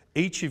that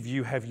each of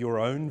you have your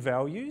own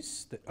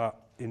values that are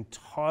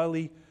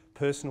entirely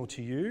personal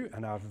to you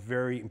and are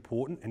very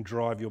important and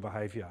drive your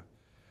behaviour.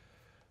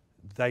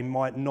 They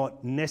might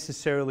not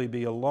necessarily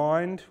be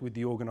aligned with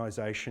the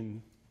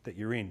organisation that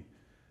you're in.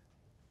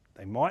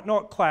 They might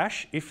not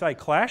clash. If they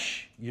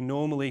clash, you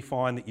normally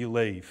find that you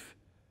leave.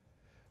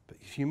 But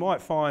you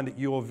might find that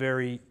you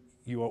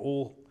are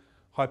all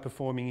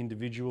high-performing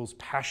individuals,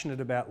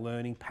 passionate about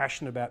learning,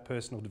 passionate about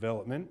personal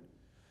development.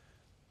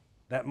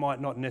 That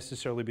might not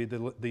necessarily be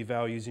the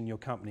values in your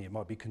company. It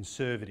might be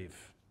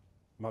conservative.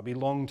 It might be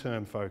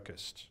long-term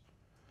focused.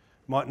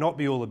 It might not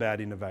be all about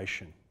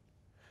innovation.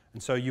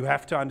 And so you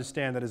have to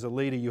understand that as a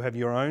leader, you have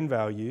your own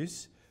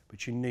values,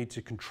 but you need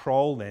to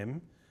control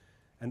them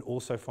and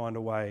also find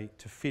a way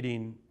to fit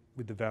in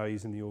with the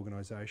values in the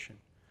organisation.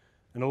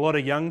 And a lot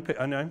of young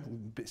people, I know,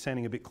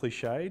 sounding a bit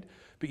cliched,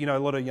 but you know, a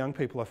lot of young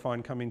people I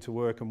find come into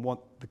work and want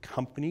the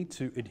company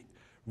to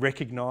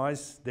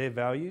recognise their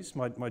values.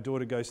 My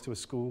daughter goes to a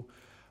school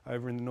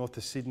over in the north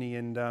of Sydney,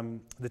 and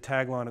the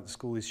tagline at the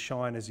school is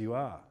 "Shine as you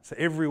are." So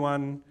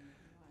everyone's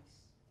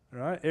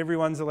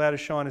allowed to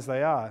shine as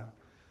they are.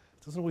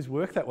 It doesn't always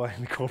work that way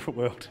in the corporate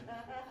world.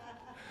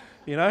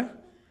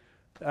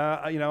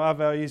 Our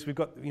values, we've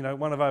got,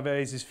 one of our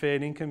values is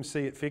fair income,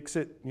 see it, fix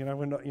it.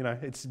 We're not,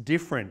 it's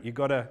different. You've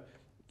got to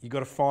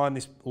find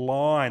this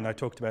line I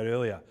talked about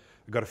earlier.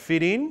 We've got to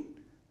fit in,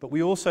 but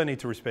we also need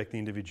to respect the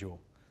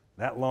individual.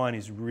 That line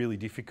is really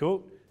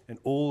difficult, and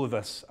all of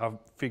us are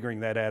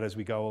figuring that out as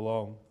we go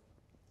along.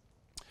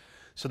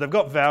 So they've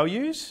got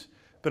values,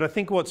 but I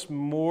think what's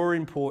more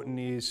important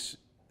is,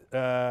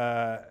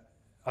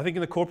 I think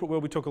in the corporate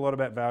world we talk a lot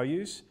about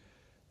values.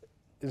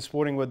 In the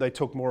sporting world, they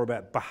talk more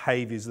about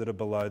behaviours that are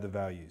below the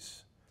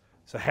values.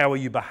 So how are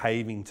you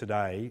behaving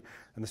today?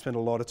 And they spend a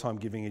lot of time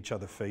giving each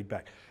other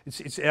feedback.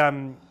 It's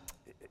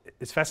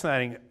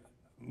fascinating.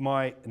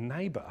 My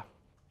neighbour,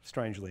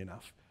 strangely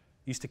enough,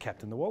 used to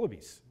captain the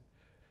Wallabies.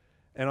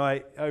 And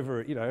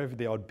over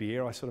the odd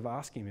beer, I sort of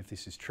asked him if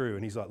this is true.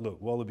 And he's like, look,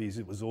 Wallabies,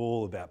 it was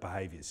all about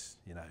behaviours,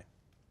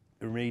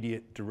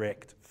 immediate,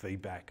 direct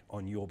feedback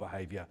on your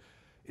behaviour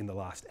in the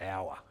last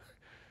hour.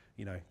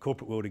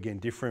 Corporate world, again,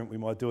 different. We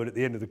might do it at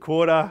the end of the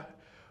quarter.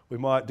 We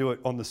might do it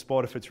on the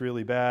spot if it's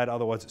really bad.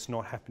 Otherwise, it's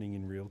not happening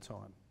in real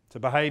time.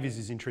 So behaviours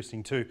is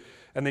interesting too.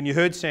 And then you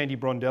heard Sandy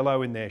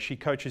Brondello in there. She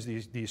coaches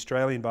the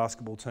Australian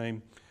basketball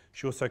team.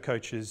 She also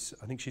coaches,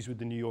 I think she's with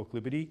the New York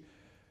Liberty.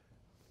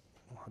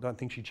 I don't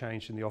think she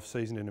changed in the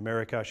off-season in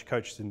America. She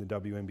coaches in the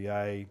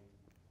WNBA.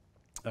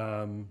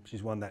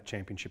 She's won that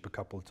championship a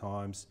couple of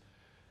times.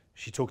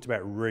 she talked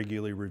about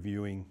regularly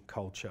reviewing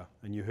culture.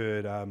 And you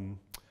heard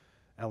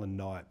Alan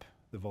Knipe,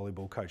 the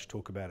volleyball coach,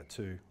 talk about it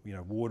too. You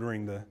know,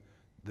 watering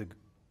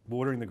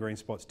the green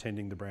spots,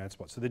 tending the brown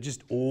spots. So they're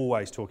just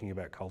always talking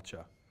about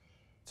culture.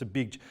 It's a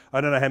big,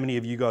 I don't know how many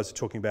of you guys are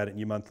talking about it in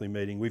your monthly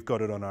meeting. We've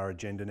got it on our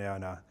agenda now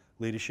in our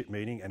leadership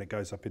meeting, and it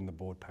goes up in the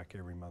board pack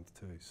every month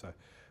too. So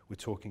we're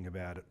talking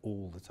about it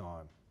all the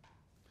time.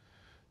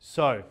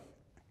 So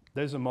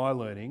those are my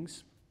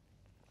learnings.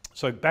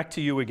 So back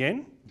to you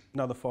again,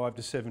 another 5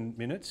 to 7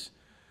 minutes.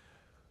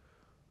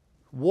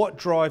 What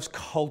drives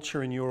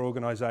culture in your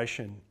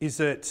organisation? Is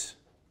it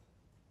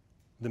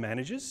the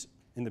managers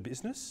in the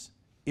business?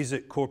 Is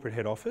it corporate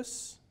head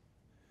office?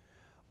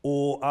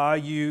 Or are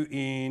you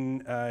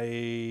in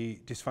a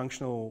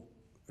dysfunctional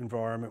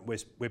environment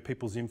where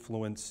people's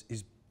influence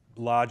is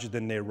larger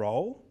than their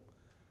role?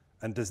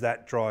 And does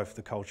that drive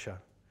the culture?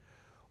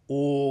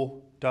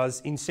 Or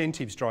does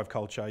incentives drive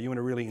culture? Are you in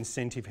a really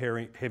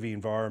incentive-heavy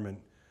environment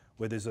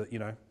where there's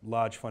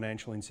large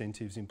financial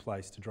incentives in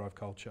place to drive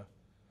culture?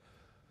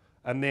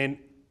 And then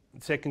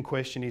the second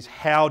question is,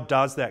 how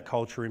does that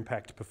culture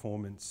impact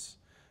performance?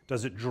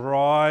 Does it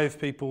drive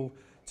people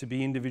to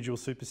be individual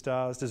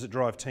superstars? Does it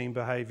drive team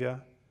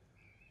behaviour?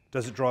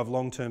 Does it drive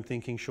long-term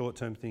thinking,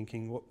 short-term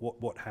thinking?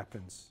 What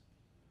happens?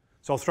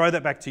 So I'll throw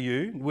that back to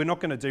you. We're not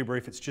going to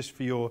debrief, it's just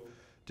for your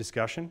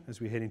discussion as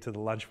we head into the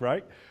lunch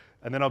break.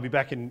 And then I'll be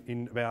back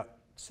in about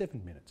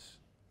 7 minutes.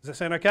 Does that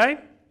sound okay?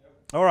 Yep.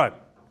 All right.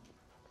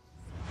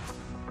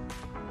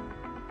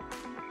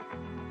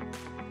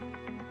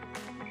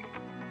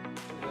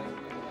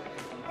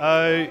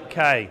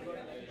 Okay.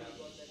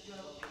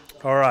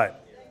 All right.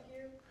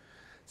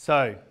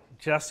 So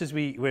just as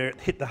we're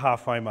hit the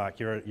halfway mark,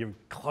 you're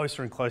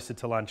closer and closer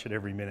to lunch at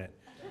every minute.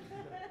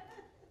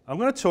 I'm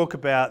going to talk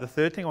about, the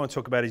third thing I want to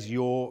talk about is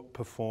your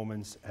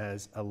performance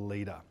as a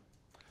leader.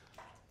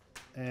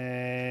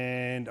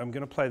 And I'm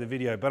going to play the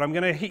video, but I'm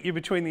going to hit you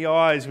between the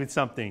eyes with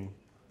something.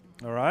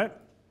 All right?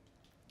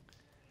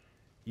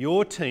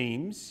 Your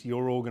teams,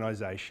 your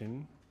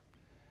organisation,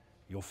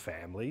 your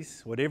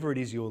families, whatever it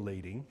is you're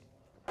leading,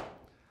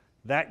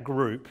 that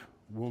group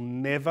will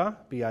never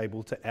be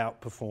able to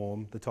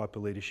outperform the type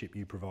of leadership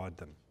you provide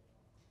them.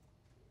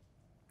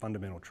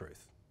 Fundamental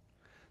truth.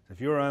 So if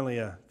you're only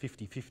a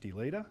 50-50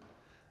 leader,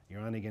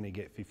 you're only going to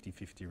get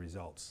 50-50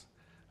 results.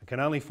 I can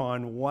only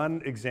find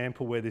one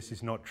example where this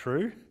is not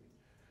true,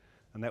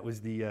 and that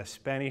was the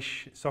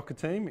Spanish soccer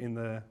team in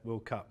the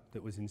World Cup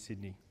that was in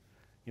Sydney.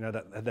 You know,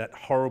 that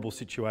horrible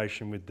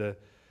situation with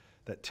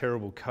that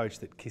terrible coach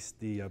that kissed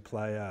the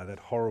player, that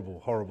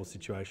horrible, horrible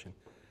situation.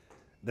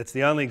 That's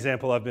the only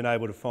example I've been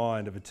able to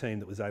find of a team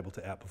that was able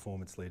to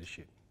outperform its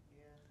leadership.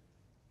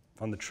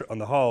 Yeah. On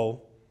the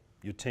whole,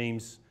 your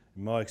teams,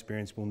 in my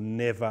experience, will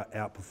never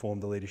outperform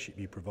the leadership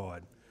you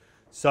provide.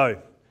 So,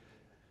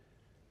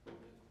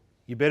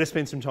 you better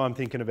spend some time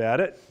thinking about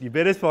it. You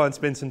better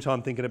spend some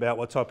time thinking about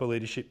what type of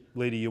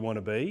leader you want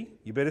to be.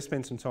 You better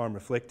spend some time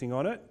reflecting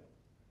on it,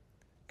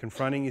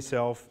 confronting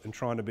yourself and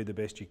trying to be the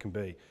best you can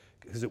be,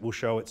 because it will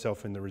show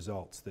itself in the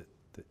results that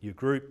your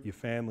group, your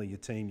family, your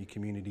team, your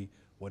community,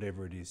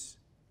 whatever it is,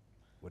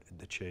 what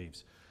it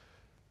achieves.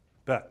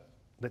 But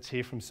let's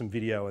hear from some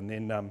video, and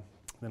then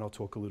I'll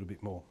talk a little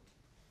bit more.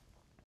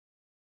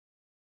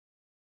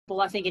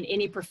 Well, I think in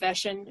any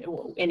profession,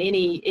 in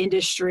any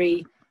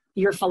industry,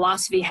 your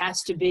philosophy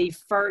has to be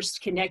first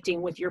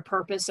connecting with your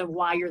purpose of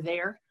why you're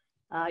there.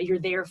 You're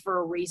there for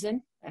a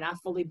reason, and I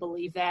fully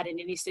believe that in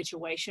any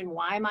situation.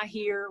 Why am I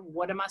here?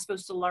 What am I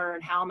supposed to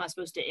learn? How am I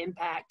supposed to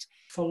impact?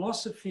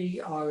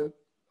 Philosophy, I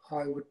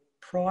would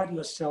pride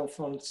myself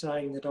on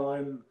saying that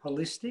I'm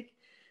holistic,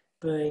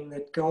 being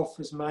that golf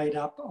is made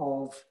up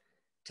of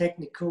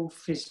technical,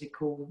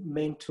 physical,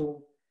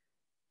 mental,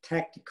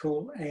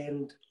 tactical,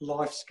 and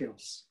life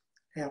skills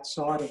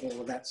outside of all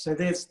of that. So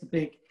there's the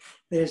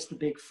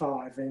big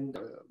five. And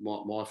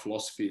my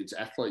philosophy, it's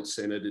athlete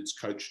centered, it's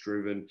coach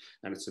driven,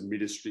 and it's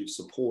administrative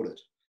supported.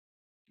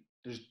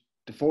 There's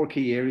the four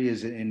key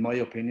areas, in my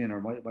opinion, or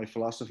my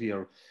philosophy,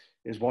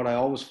 is what I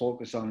always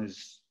focus on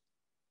is,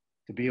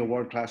 to be a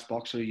world-class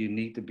boxer, you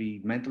need to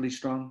be mentally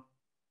strong,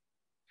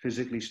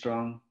 physically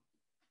strong,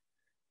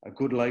 a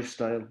good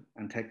lifestyle,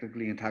 and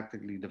technically and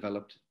tactically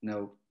developed.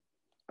 Now,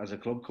 as a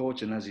club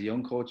coach and as a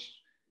young coach,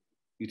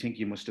 you think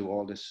you must do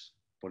all this,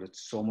 but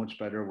it's so much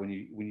better when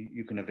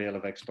you can avail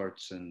of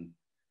experts, and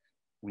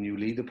when you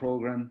lead the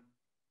program,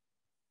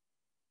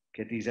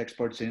 get these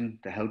experts in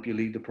to help you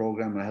lead the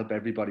program and help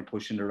everybody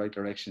push in the right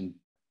direction.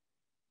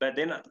 But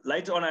then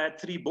later on, I had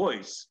 3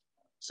 boys.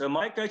 So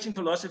my coaching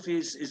philosophy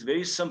is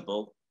very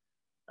simple.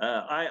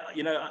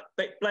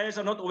 Players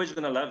are not always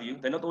going to love you.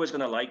 They're not always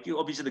going to like you.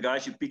 Obviously, the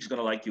guys you pick is going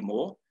to like you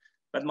more.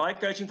 But my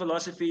coaching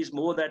philosophy is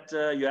more that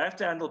you have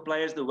to handle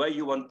players the way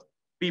you want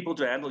people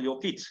to handle your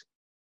kids.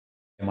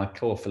 My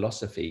core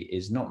philosophy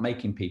is not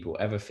making people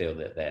ever feel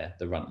that they're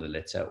the runt of the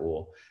litter,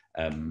 or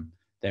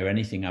they're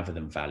anything other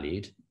than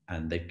valued.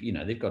 And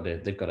they've got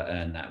to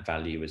earn that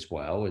value as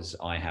well, as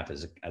I have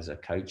as a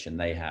coach, and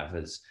they have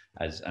as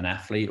an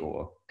athlete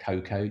or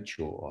co-coach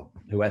or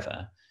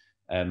whoever.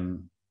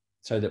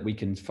 so that we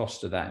can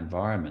foster that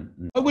environment.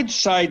 I would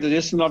say to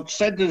this, and I've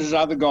said to there's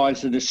other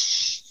guys that are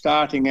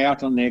starting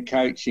out on their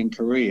coaching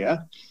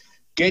career,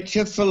 get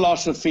your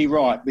philosophy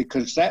right,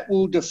 because that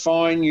will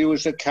define you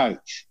as a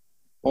coach.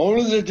 All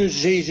of the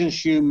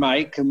decisions you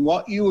make and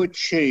what you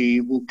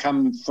achieve will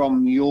come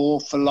from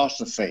your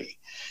philosophy.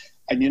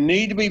 And you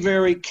need to be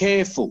very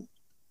careful.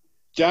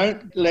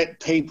 Don't let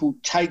people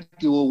take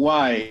you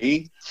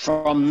away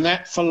from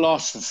that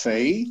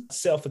philosophy.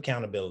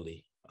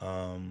 Self-accountability.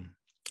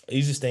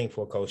 Easiest thing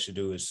for a coach to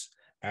do is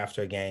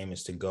after a game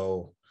is to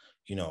go,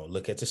 you know,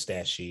 look at the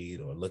stat sheet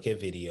or look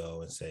at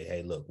video and say,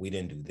 hey, look, we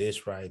didn't do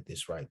this right,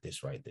 this right,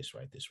 this right, this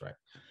right, this right.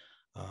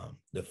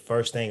 The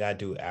first thing I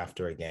do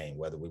after a game,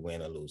 whether we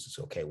win or lose, is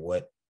okay,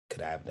 what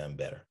could I have done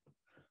better?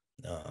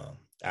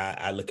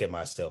 I look at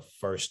myself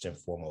first and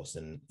foremost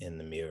in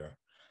the mirror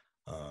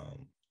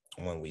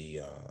when we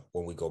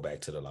go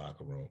back to the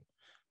locker room.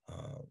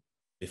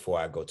 Before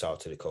I go talk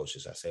to the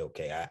coaches, I say,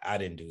 okay, I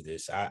didn't do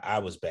this. I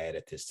was bad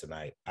at this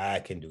tonight. I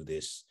can do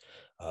this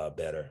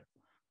better.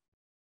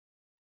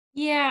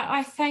 Yeah,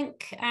 I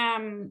think,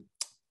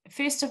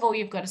 first of all,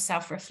 you've got to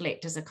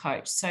self-reflect as a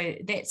coach. So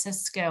that's a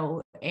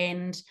skill.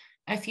 And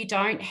if you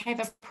don't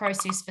have a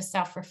process for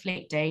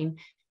self-reflecting,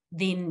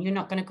 then you're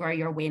not going to grow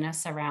your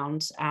awareness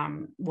around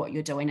what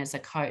you're doing as a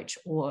coach,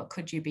 or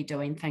could you be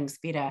doing things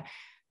better?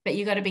 But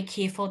you've got to be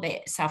careful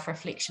that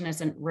self-reflection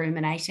isn't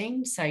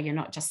ruminating. So you're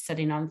not just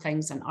sitting on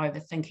things and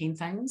overthinking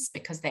things,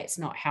 because that's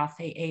not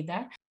healthy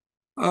either.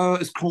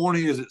 As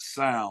corny as it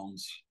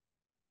sounds,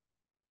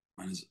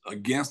 and as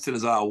against it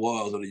as I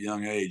was at a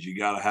young age, you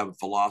got to have a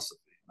philosophy.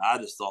 And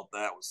I just thought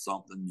that was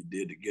something you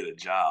did to get a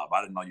job.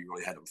 I didn't know you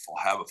really had to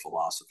have a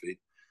philosophy.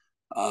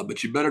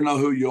 But you better know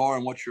who you are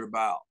and what you're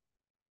about.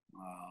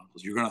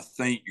 Because you're going to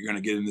think you're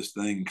going to get in this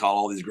thing and call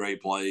all these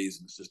great plays,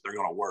 and it's just they're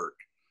going to work.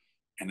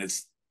 And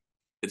it's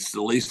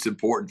the least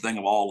important thing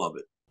of all of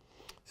it.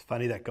 It's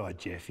funny, that guy,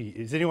 Jeff.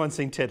 Has anyone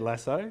seen Ted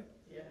Lasso?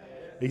 Yeah.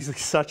 He's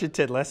such a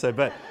Ted Lasso,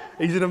 but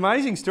he's an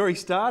amazing story. He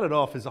started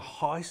off as a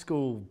high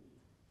school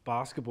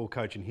basketball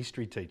coach and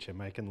history teacher,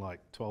 making like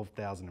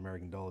 $12,000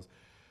 American dollars.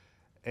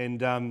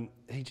 And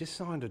he just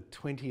signed a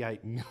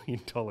 $28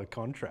 million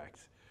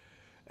contract.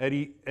 And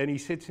he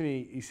said to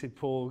me, he said,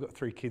 Paul, I've got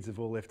 3 kids, have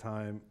all left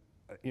home.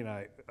 You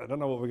know, I don't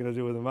know what we're going to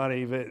do with the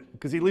money, but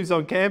because he lives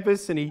on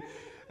campus and he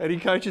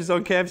coaches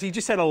on campus. He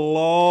just had a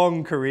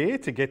long career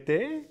to get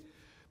there.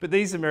 But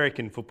these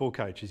American football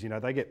coaches, you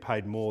know, they get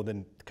paid more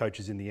than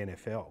coaches in the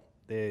NFL.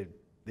 They're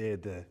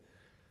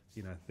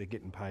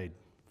getting paid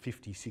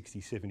 50,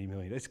 60, 70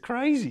 million. It's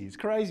crazy. It's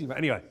crazy. But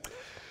anyway,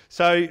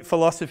 so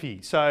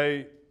philosophy.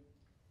 So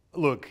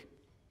look,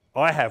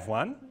 I have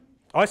one.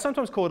 I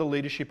sometimes call it a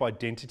leadership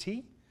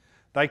identity.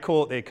 They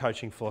call it their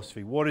coaching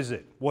philosophy. What is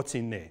it? What's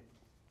in there?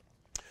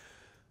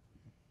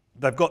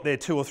 They've got their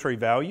 2 or 3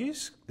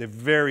 values. They're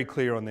very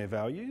clear on their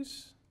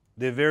values.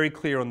 They're very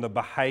clear on the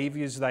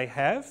behaviours they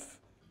have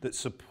that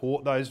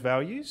support those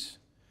values.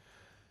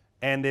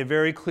 And they're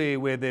very clear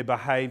where their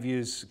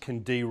behaviours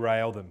can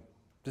derail them.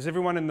 Does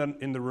everyone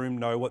in the room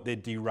know what their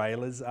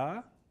derailers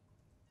are?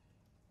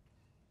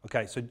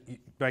 Okay, so you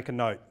make a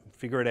note,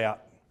 figure it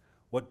out.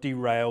 What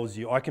derails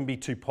you? I can be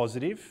too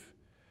positive.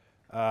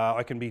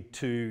 I can be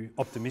too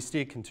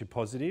optimistic and too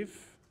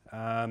positive.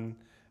 And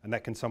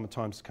that can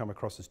sometimes come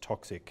across as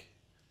toxic.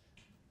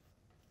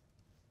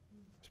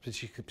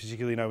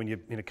 Particularly, you know, when you're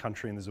in a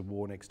country and there's a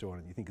war next door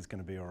and you think it's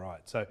going to be all right.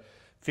 So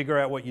figure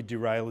out what your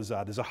derailers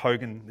are. There's a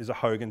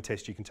Hogan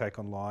test you can take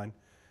online.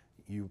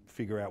 You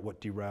figure out what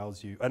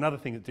derails you. Another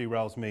thing that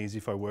derails me is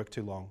if I work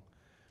too long.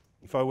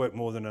 If I work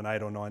more than an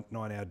 8 or 9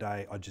 hour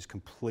day, I just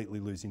completely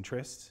lose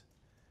interest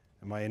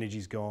and my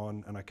energy's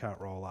gone and I can't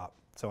roll up.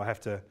 So I have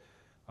to,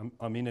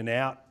 I'm in and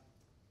out.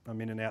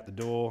 I'm in and out the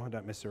door. I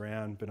don't mess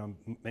around, but I'm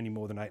any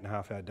more than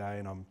 8.5 hour day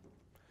and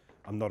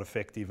I'm not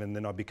effective, and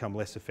then I become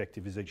less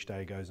effective as each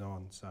day goes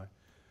on. So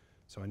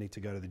I need to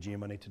go to the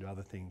gym. I need to do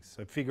other things.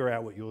 So figure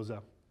out what yours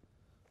are.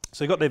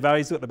 So you've got their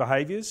values, you've got the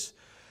behaviours.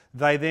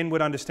 They then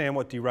would understand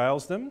what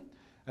derails them,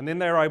 and then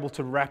they're able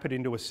to wrap it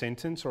into a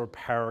sentence or a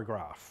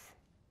paragraph,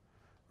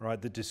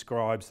 right, that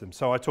describes them.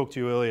 So I talked to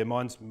you earlier.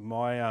 My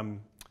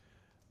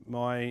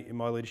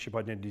leadership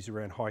identity is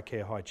around high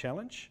care, high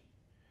challenge.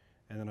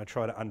 And then I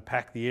try to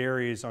unpack the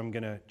areas I'm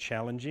going to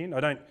challenge in. I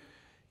don't,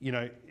 you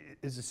know,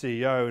 as a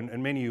CEO,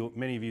 and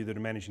many of you that are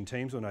managing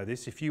teams will know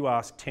this, if you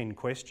ask 10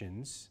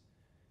 questions,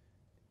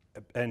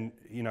 and,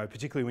 you know,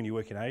 particularly when you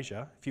work in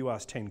Asia, if you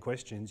ask 10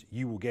 questions,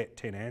 you will get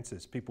 10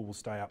 answers. People will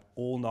stay up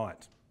all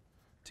night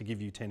to give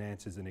you 10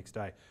 answers the next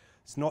day.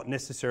 It's not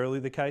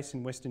necessarily the case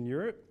in Western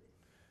Europe,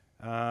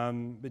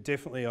 but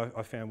definitely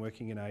I found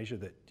working in Asia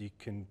that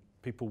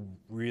people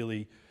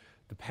really,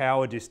 the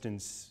power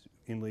distance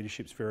in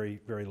leadership is very,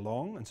 very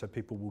long, and so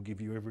people will give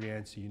you every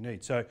answer you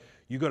need. So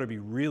you've got to be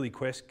really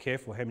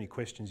careful how many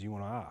questions you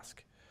want to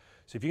ask.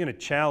 So if you're going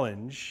to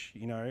challenge,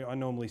 you know, I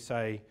normally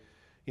say,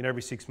 you know,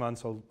 every 6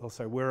 months I'll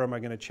say, where am I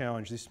going to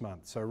challenge this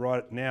month? So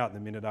right now at the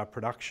minute, our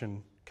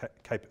production,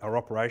 our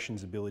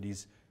operations ability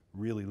is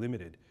really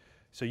limited.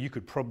 So you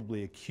could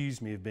probably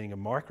accuse me of being a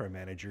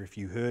micromanager if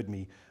you heard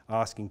me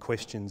asking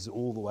questions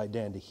all the way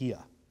down to here.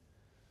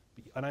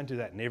 I don't do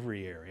that in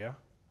every area,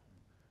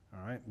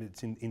 all right?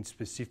 It's in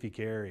specific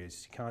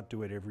areas. You can't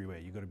do it everywhere.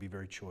 You've got to be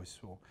very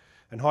choiceful.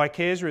 And high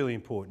care is really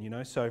important, you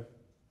know. So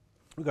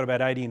we've got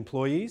about 80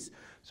 employees,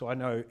 so I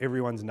know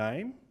everyone's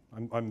name.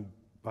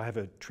 I have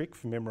a trick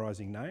for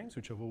memorising names,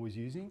 which I'm always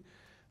using.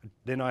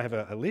 Then I have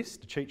a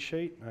list, a cheat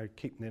sheet. I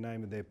keep their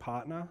name of their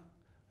partner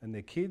and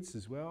their kids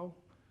as well.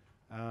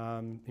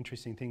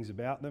 Interesting things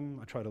about them.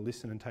 I try to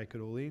listen and take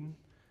it all in.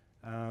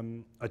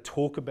 I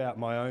talk about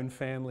my own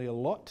family a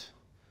lot.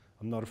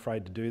 I'm not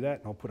afraid to do that.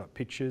 And I'll put up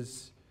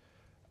pictures.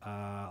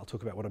 I'll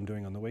talk about what I'm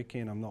doing on the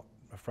weekend. I'm not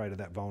afraid of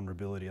that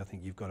vulnerability. I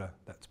think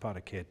that's part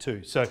of care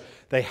too. So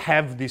they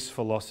have this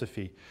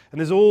philosophy. And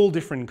there's all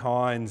different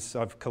kinds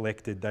I've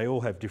collected. They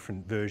all have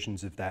different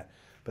versions of that,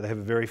 but they have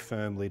a very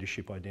firm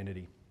leadership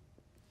identity.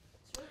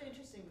 It's really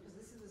interesting because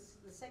this is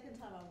the second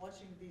time I'm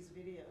watching these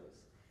videos.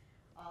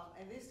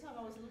 And this time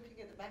I was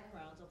looking at the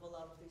backgrounds of a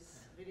lot of these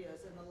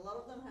videos, and a lot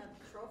of them have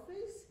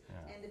trophies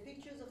and the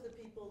pictures of the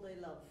people they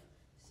love.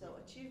 So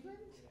achievement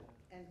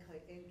and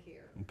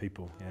care. And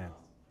people,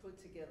 put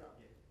together.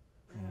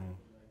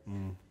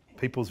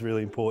 People's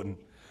really important.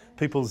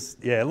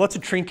 Lots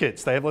of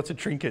trinkets. They have lots of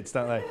trinkets,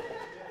 don't they?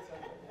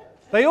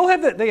 They all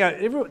have that.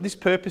 This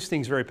purpose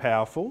thing's very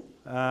powerful.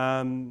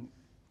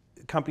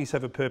 Companies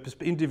have a purpose,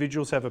 but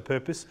individuals have a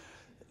purpose.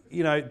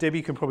 You know,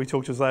 Debbie can probably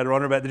talk to us later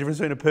on about the difference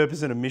between a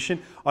purpose and a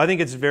mission. I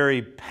think it's a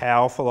very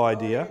powerful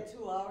idea.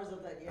 2 hours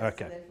of that, yes.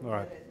 Okay, all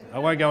right. I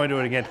won't go into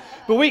it again.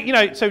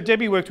 But so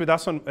Debbie worked with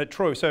us at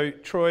Troy. So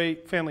Troy,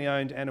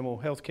 family-owned animal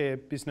healthcare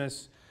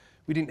business.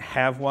 We didn't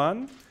have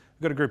one.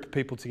 We got a group of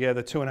people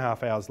together.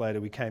 2.5 hours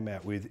later, we came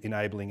out with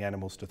enabling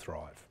animals to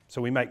thrive.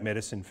 So we make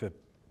medicine for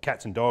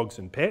cats and dogs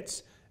and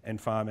pets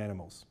and farm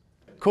animals.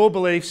 Core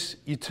beliefs,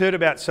 you heard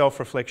about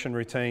self-reflection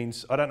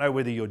routines. I don't know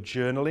whether you're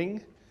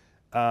journaling.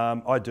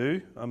 I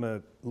do. I'm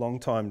a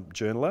long-time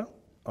journaler.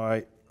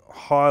 I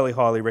highly,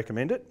 highly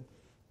recommend it.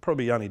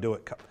 Probably only do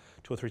it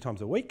 2 or 3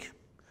 times a week.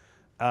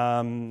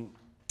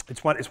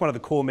 It's one of the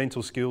core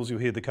mental skills you'll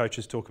hear the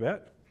coaches talk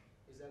about.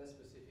 Is that a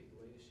specific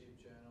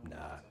leadership journal?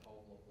 Nah,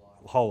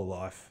 It's whole of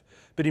life.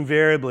 But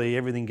invariably,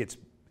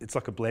 it's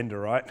like a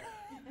blender, right?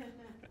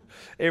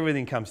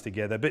 Everything comes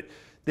together. But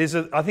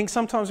I think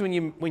sometimes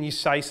when you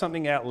say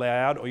something out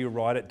loud or you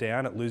write it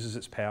down, it loses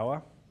its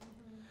power.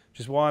 Which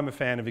is why I'm a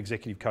fan of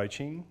executive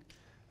coaching.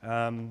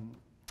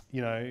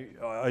 You know,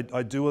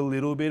 I do a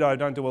little bit. I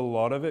don't do a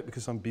lot of it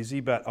because I'm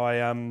busy, but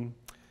I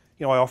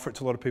offer it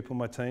to a lot of people on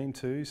my team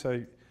too.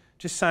 So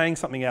just saying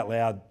something out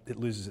loud, it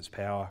loses its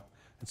power.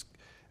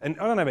 And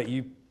I don't know about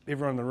you,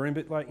 everyone in the room,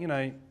 but like, you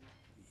know,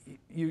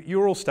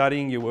 you're all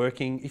studying, you're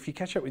working. If you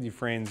catch up with your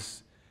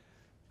friends,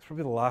 it's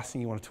probably the last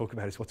thing you want to talk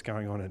about is what's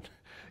going on in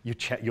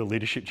your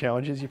leadership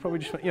challenges. You probably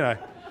just, you want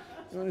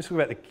to talk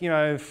about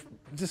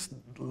just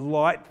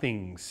light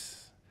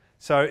things.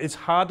 So it's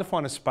hard to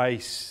find a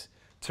space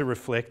to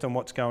reflect on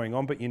what's going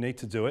on, but you need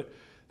to do it.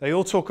 They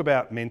all talk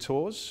about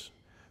mentors.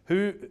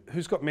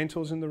 Who's got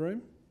mentors in the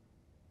room?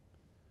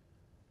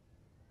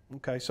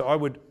 Okay, so I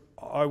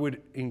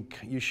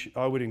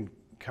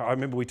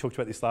remember we talked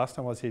about this last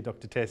time I was here.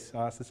 Dr. Tess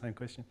asked the same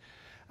question.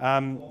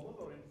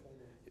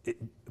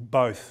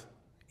 Both.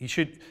 You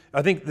should.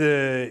 I think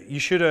you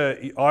should.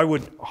 I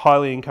would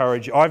highly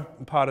encourage. I'm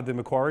part of the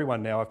Macquarie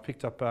one now. I've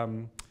picked up.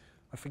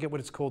 I forget what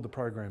it's called. The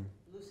program.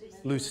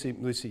 Lucy.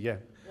 Yeah.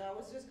 Yeah, I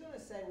was just going to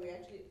say we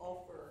actually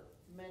offer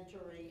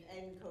mentoring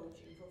and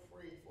coaching for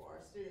free for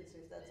our students.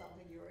 If that's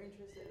something you're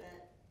interested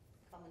in,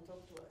 come and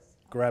talk to us.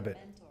 Grab it.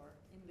 Mentor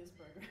in this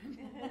program.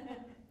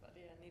 But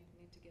yeah, I need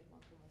to get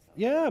one for myself.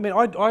 Yeah, I mean,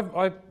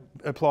 I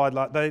applied.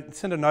 Like they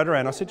sent a note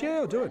around. I said, yeah,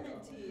 I'll do it.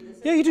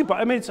 Yeah, you do.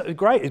 I mean, it's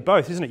great. It's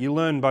both, isn't it? You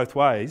learn both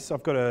ways.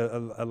 I've got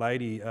a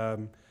lady.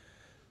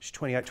 She's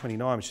 28,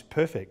 29, which is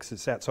perfect because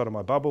it's outside of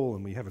my bubble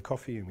and we have a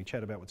coffee and we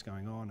chat about what's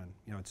going on and,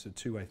 you know, it's a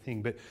two-way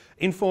thing. But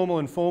informal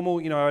and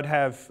formal, you know,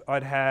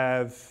 I'd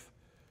have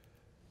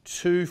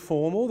 2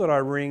 formal that I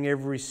ring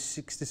every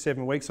 6 to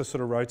 7 weeks. I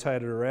sort of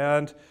rotate it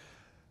around.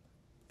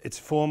 It's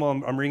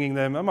formal, I'm ringing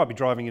them. I might be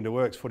driving into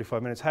work, it's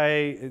 45 minutes.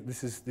 Hey,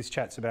 this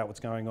chat's about what's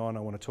going on.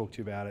 I want to talk to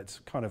you about it. It's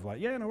kind of like,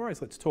 yeah, no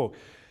worries, let's talk.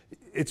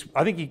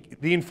 I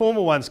think the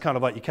informal one's kind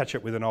of like you catch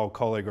up with an old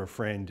colleague or a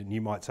friend and you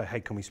might say, hey,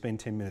 can we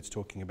spend 10 minutes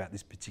talking about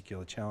this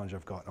particular challenge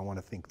I've got? I want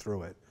to think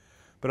through it.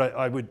 But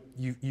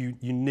you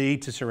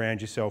need to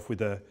surround yourself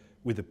with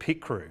a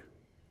pit crew.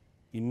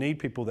 You need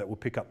people that will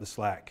pick up the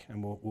slack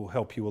and will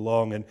help you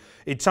along. And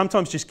it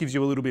sometimes just gives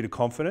you a little bit of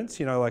confidence,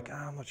 you know, like,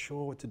 I'm not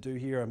sure what to do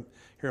here.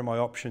 Here are my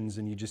options,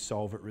 and you just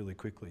solve it really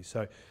quickly.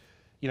 So,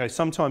 you know,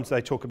 sometimes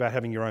they talk about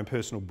having your own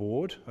personal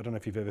board. I don't know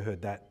if you've ever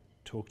heard that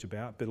talked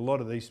about, but a lot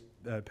of these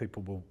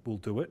people will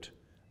do it.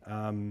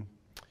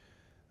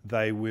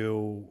 They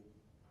will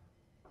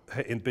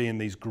be in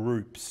these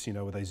groups, you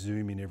know, where they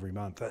Zoom in every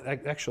month.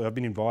 Actually, I've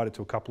been invited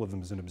to a couple of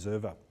them as an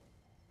observer.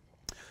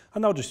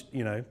 And they'll just,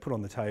 you know, put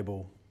on the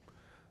table,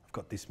 I've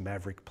got this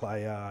maverick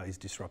player, he's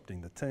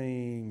disrupting the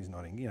team, he's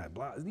not, you know,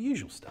 blah, the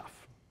usual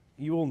stuff.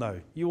 You all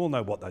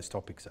know what those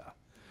topics are.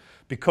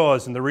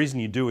 Because, and the reason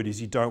you do it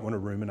is you don't want to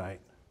ruminate.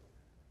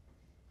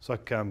 It's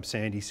like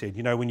Sandy said,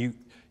 you know, when you,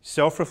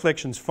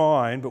 self-reflection's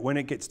fine, but when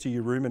it gets to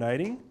you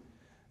ruminating,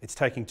 it's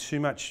taking too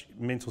much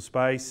mental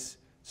space,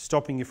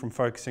 stopping you from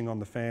focusing on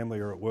the family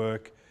or at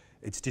work.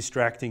 It's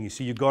distracting you.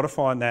 So you've got to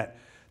find that.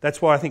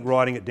 That's why I think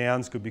writing it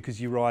down is good,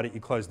 because you write it, you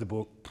close the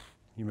book,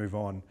 you move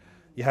on.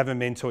 You have a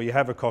mentor, you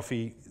have a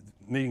coffee,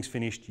 meeting's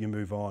finished, you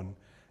move on.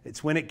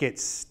 It's when it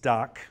gets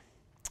stuck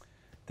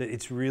that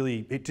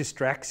it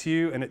distracts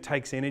you and it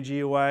takes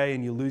energy away,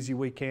 and you lose your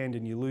weekend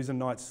and you lose a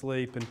night's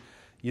sleep and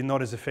you're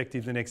not as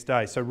effective the next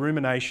day. So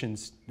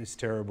ruminations is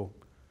terrible.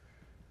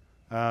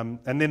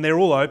 And then they're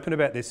all open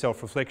about their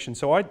self-reflection.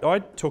 So I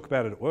talk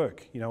about it at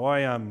work. You know, I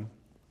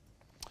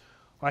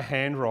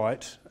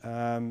handwrite,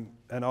 and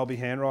I'll be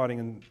handwriting,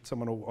 and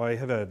I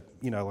have a,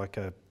 you know, like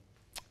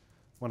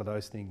one of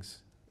those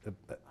things,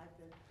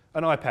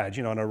 an iPad,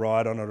 you know, and I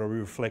write on it or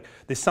reflect.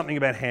 There's something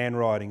about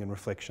handwriting and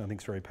reflection I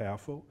think is very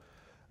powerful.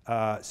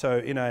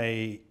 So in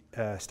a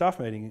staff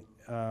meeting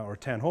or a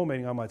town hall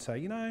meeting, I might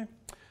say,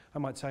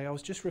 I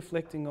was just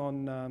reflecting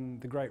on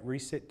the great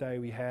reset day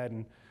we had,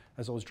 and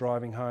as I was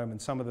driving home,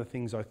 and some of the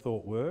things I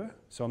thought were.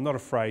 So I'm not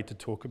afraid to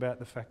talk about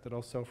the fact that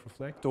I'll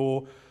self-reflect.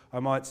 Or I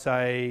might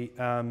say,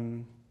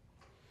 last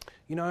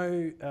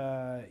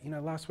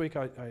week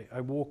I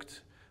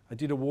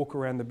did a walk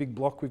around the big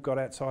block we've got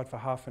outside for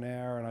half an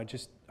hour, and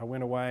I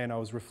went away and I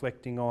was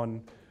reflecting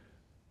on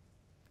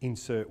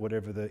insert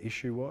whatever the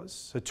issue was.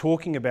 So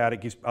talking about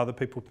it gives other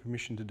people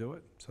permission to do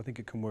it. So I think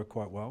it can work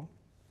quite well.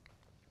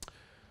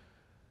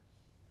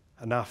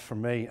 Enough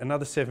from me.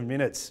 Another 7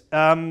 minutes.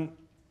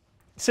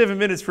 7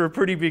 minutes for a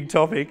pretty big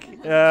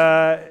topic.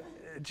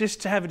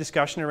 Just to have a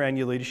discussion around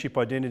your leadership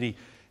identity.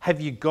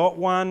 Have you got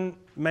one?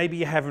 Maybe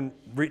you haven't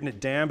written it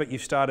down, but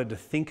you've started to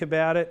think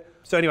about it.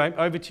 So anyway,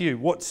 over to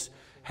you.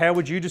 How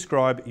would you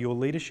describe your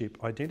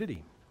leadership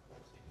identity?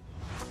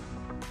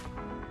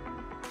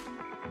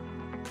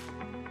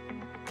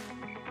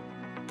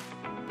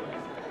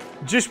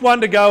 Just one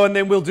to go, and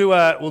then we'll do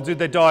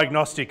the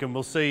diagnostic, and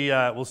we'll see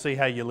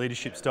how your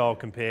leadership style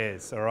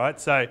compares. All right.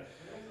 So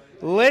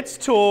let's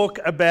talk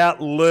about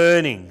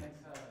learning.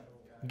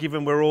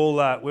 Given we're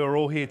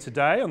all here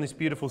today on this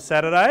beautiful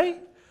Saturday,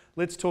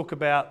 let's talk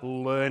about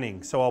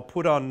learning. So I'll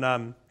put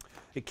on.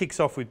 It kicks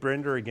off with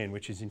Brenda again,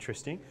 which is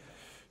interesting.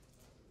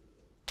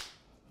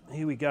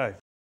 Here we go.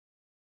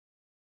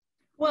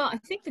 Well, I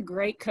think the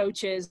great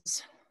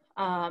coaches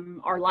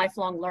are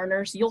lifelong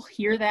learners. You'll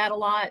hear that a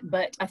lot,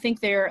 but I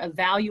think they're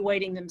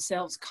evaluating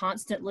themselves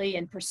constantly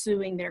and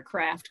pursuing their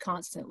craft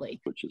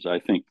constantly. I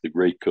think the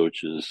great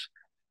coaches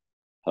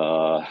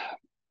are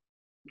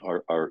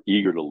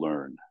eager to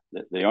learn.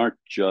 They aren't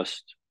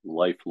just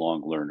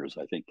lifelong learners.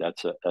 I think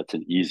that's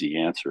an easy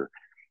answer.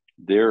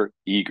 They're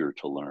eager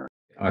to learn.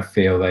 I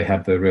feel they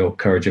have the real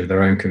courage of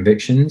their own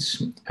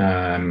convictions,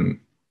 and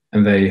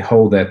they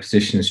hold their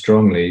position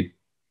strongly,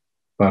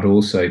 but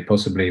also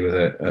possibly with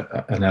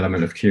an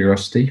element of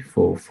curiosity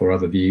for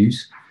other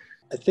views.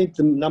 I think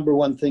the number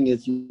one thing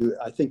is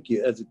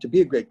to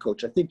be a great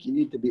coach, I think you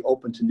need to be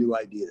open to new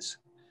ideas,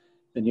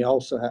 and you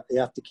also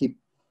have to keep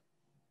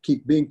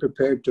being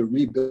prepared to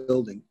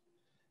rebuilding.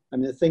 I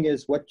mean, the thing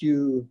is, what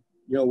you've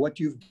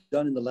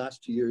done in the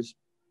last 2 years,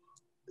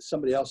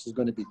 somebody else is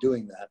going to be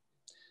doing that.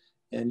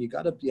 And you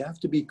have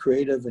to be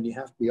creative, and you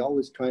have to be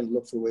always trying to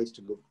look for ways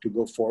to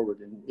go forward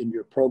in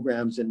your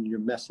programs and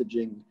your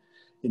messaging,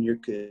 in your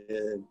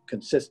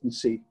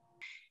consistency.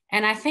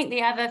 And I think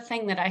the other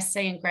thing that I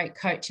see in great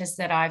coaches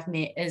that I've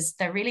met is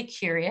they're really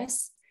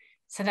curious.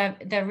 So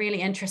they're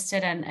really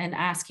interested in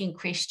asking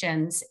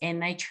questions,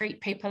 and they treat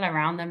people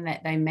around them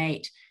that they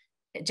meet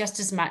just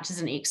as much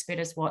as an expert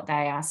as what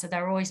they are. So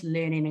they're always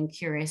learning and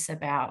curious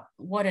about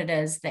what it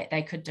is that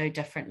they could do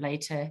differently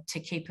to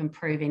keep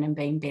improving and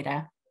being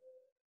better.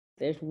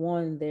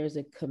 There's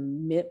a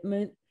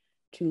commitment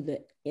to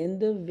the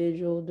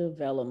individual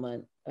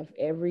development of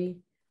every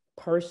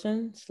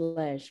person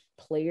 /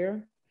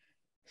 player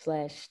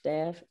 /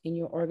 staff in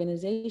your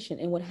organization.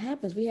 And what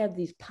happens, we have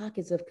these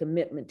pockets of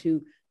commitment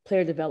to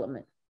player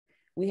development.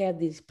 We have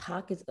these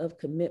pockets of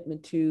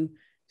commitment to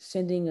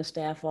sending a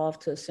staff off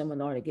to a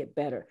seminar to get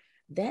better.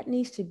 That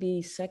needs to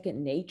be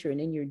second nature and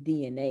in your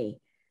DNA.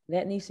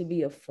 That needs to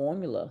be a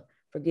formula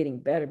for getting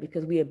better,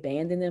 because we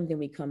abandon them, then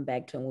we come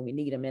back to them when we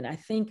need them. And I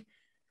think,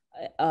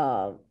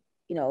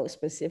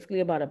 specifically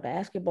about a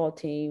basketball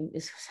team,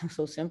 it's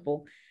so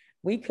simple.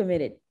 We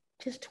committed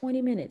just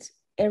 20 minutes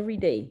every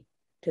day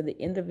to the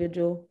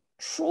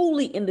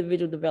truly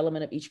individual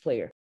development of each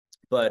player.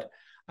 But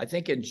I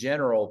think in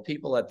general,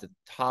 people at the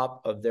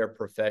top of their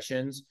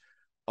professions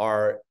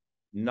are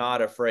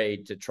not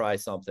afraid to try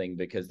something,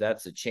 because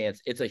that's a chance.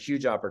 It's a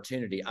huge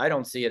opportunity. I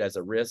don't see it as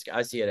a risk.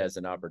 I see it as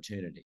an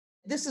opportunity.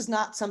 This is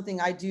not something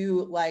I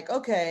do like,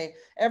 okay,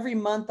 every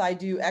month I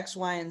do X,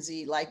 Y, and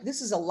Z. Like, this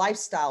is a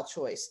lifestyle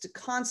choice to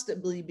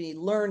constantly be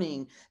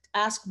learning,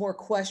 ask more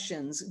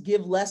questions,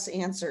 give less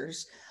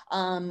answers,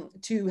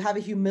 to have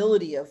a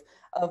humility of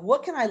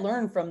what can I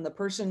learn from the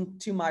person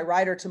to my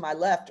right or to my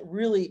left,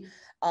 really,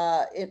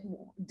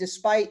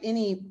 despite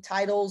any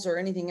titles or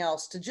anything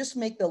else, to just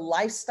make the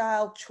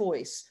lifestyle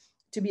choice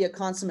to be a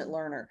consummate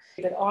learner.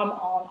 But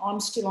I'm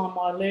still on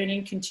my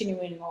learning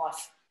continuum in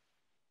life.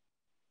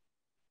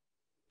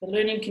 The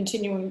learning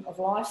continuum of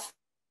life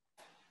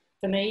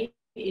for me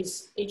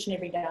is each and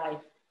every day.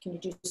 Can you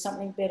do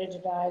something better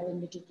today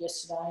than you did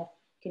yesterday?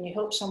 Can you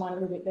help someone a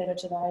little bit better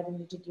today than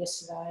you did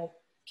yesterday?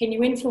 Can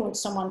you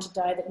influence someone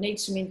today that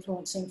needs some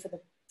influencing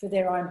for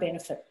their own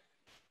benefit?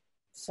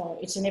 So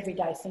it's an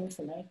everyday thing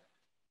for me.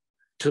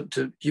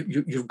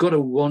 You've got to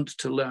want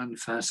to learn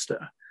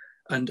faster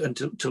and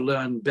to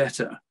learn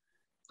better.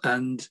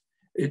 And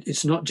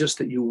it's not just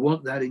that you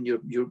want that in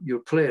your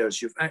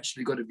players. You've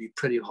actually got to be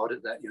pretty hot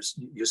at that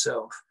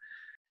yourself.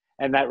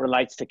 And that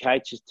relates to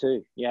coaches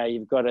too. Yeah,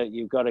 you've got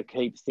to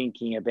keep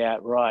thinking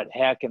about, right,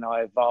 how can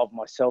I evolve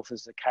myself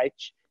as a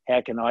coach?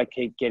 How can I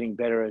keep getting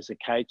better as a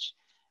coach?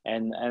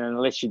 And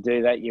unless you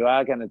do that, you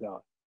are going to die.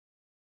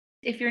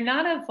 If you're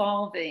not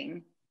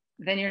evolving,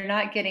 then you're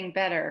not getting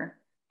better.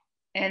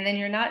 And then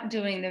you're not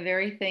doing the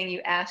very thing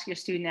you ask your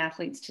student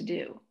athletes to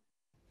do.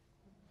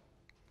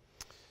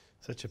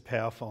 Such a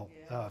powerful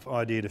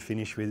idea to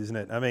finish with, isn't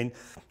it? I mean,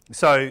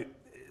 so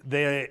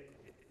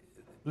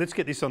let's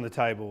get this on the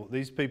table.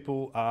 These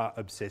people are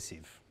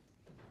obsessive.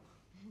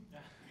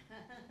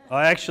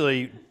 I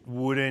actually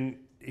wouldn't,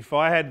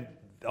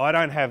 I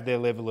don't have their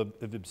level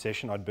of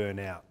obsession, I'd burn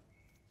out.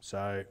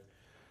 So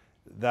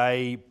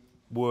they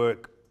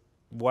work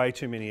way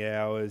too many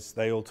hours.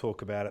 They all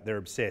talk about it. They're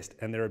obsessed.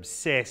 And they're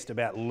obsessed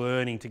about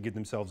learning to give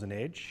themselves an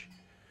edge.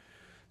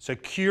 So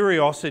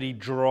curiosity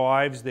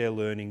drives their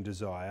learning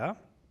desire.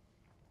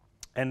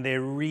 And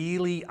they're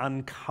really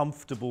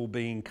uncomfortable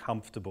being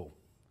comfortable.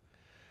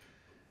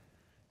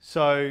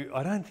 So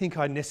I don't think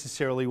I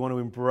necessarily want to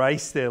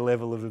embrace their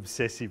level of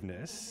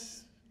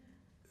obsessiveness.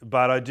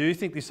 But I do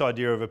think this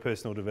idea of a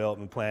personal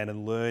development plan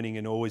and learning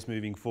and always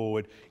moving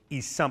forward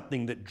is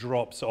something that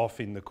drops off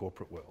in the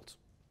corporate world,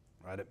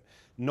 right?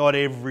 Not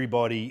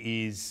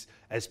everybody is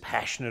as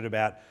passionate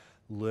about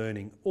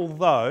learning,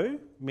 although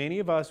many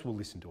of us will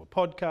listen to a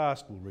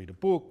podcast, we'll read a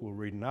book, we'll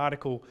read an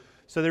article.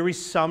 So there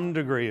is some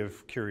degree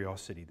of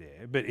curiosity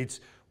there, but it's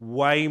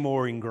way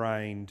more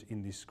ingrained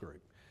in this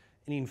group.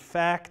 And in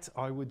fact,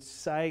 I would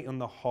say on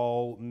the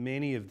whole,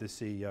 many of the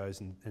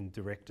CEOs and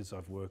directors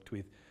I've worked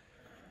with,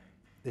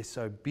 they're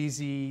so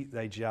busy,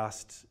 they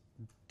just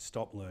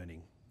stop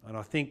learning. And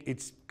I think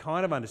it's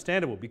kind of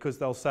understandable because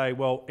they'll say,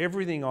 well,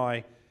 everything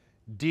I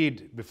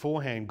did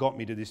beforehand got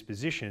me to this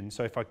position,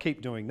 so if I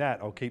keep doing that,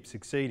 I'll keep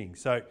succeeding.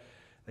 So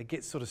they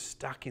get sort of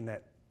stuck in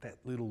that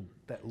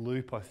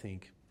loop, I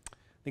think.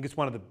 I think it's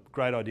one of the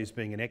great ideas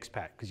being an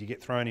expat, because you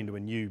get thrown into a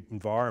new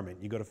environment,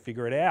 you've got to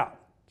figure it out.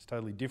 It's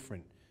totally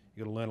different.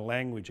 You've got to learn a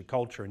language, a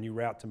culture, a new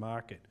route to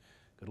market.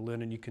 Got to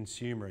learn a new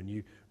consumer, a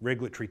new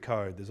regulatory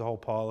code. There's a whole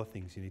pile of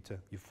things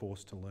you're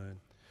forced to learn.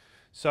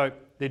 So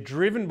they're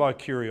driven by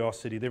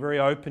curiosity. They're very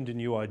open to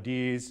new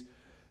ideas.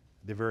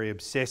 They're very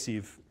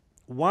obsessive.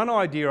 One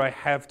idea I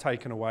have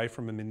taken away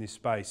from them in this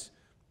space,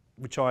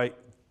 which I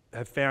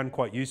have found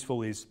quite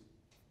useful, is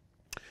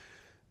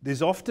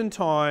there's often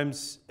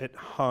times at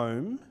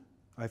home,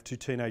 I have 2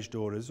 teenage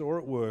daughters, or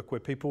at work, where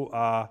people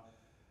are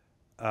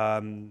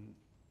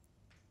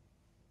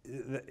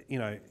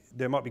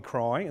they might be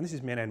crying, and this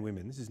is men and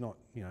women, this is not,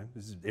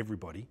 this is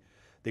everybody.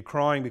 They're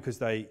crying because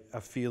they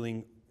are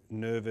feeling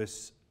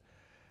nervous,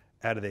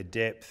 out of their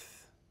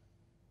depth,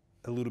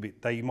 a little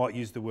bit. They might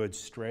use the word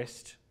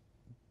stressed.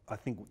 I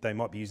think they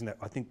might be using that.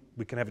 I think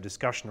we can have a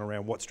discussion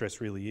around what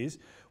stress really is.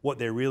 What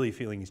they're really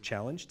feeling is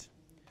challenged.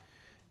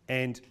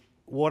 And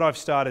what I've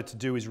started to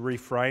do is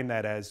reframe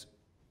that as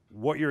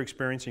what you're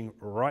experiencing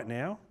right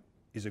now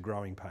is a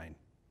growing pain.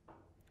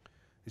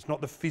 It's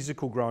not the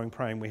physical growing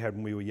pain we had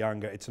when we were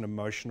younger, it's an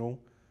emotional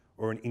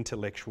or an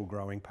intellectual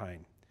growing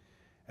pain.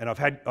 And I've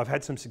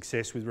had some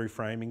success with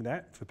reframing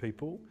that for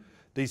people.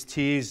 These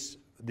tears,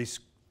 this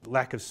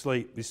lack of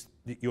sleep,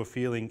 that you're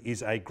feeling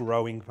is a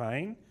growing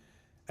pain.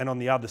 And on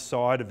the other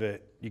side of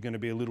it, you're going to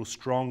be a little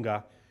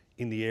stronger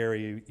in the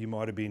area you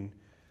might have been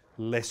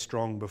less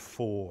strong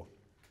before.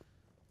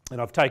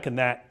 And I've taken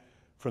that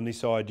from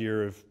this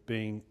idea of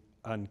being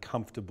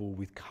uncomfortable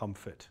with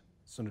comfort.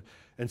 And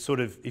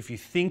if you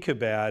think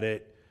about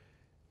it,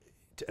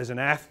 as an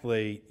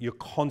athlete, you're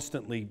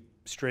constantly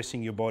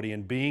stressing your body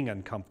and being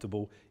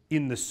uncomfortable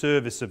in the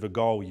service of a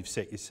goal you've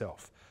set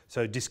yourself.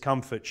 So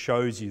discomfort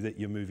shows you that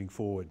you're moving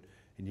forward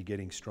and you're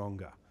getting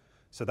stronger.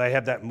 So they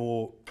have that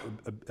more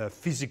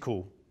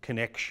physical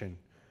connection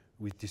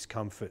with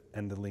discomfort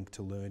and the link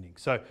to learning.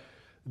 So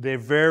they're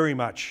very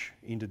much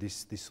into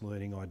this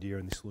learning idea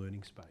and this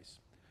learning space.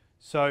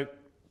 So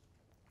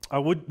I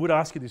would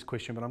ask you this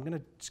question, but I'm going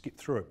to skip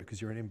through it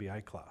because you're an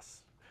MBA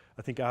class.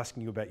 I think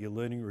asking you about your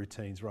learning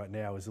routines right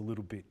now is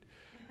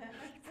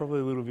probably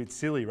a little bit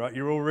silly, right?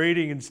 You're all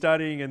reading and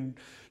studying and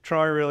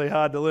trying really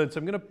hard to learn. So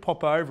I'm going to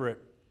pop over it.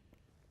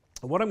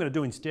 And what I'm going to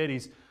do instead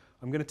is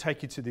I'm going to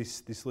take you to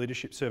this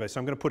leadership survey. So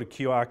I'm going to put a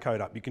QR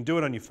code up. You can do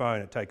it on your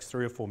phone. It takes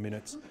 3 or 4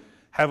 minutes.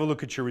 Have a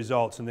look at your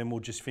results, and then we'll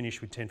just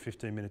finish with 10,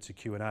 15 minutes of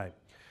Q&A.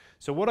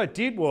 So what I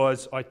did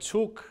was I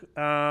took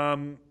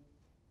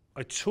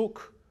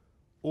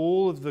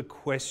all of the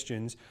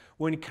questions.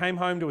 When I came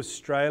home to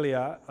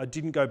Australia, I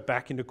didn't go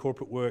back into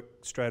corporate work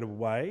straight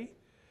away.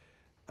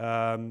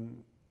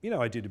 You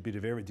know, I did a bit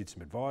of everything, did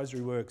some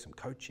advisory work, some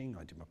coaching,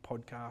 I did my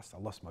podcast, I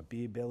lost my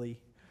beer belly.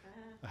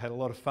 I had a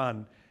lot of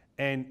fun.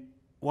 And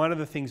one of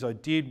the things I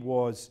did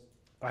was,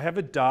 I have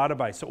a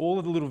database. So all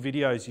of the little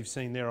videos you've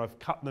seen there, I've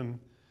cut them.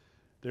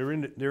 They're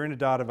in a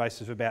database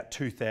of about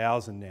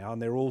 2,000 now,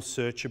 and they're all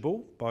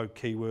searchable by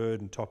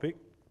keyword and topic.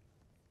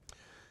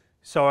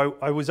 So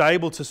I was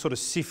able to sort of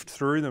sift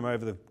through them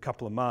over the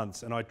couple of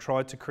months, and I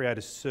tried to create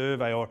a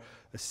survey or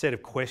a set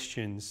of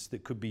questions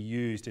that could be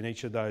used in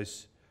each of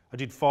those. I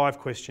did 5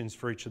 questions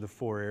for each of the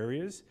 4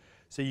 areas,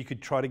 so you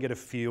could try to get a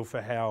feel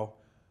for how,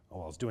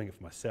 well, I was doing it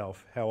for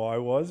myself, how I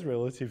was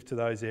relative to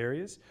those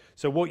areas.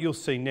 So what you'll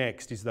see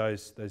next is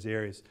those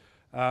areas.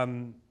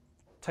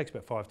 Takes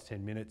about 5 to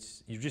 10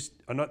 minutes.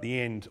 And at the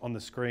end on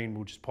the screen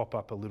will just pop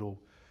up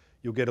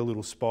you'll get a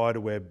little spider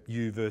web,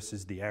 you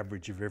versus the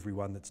average of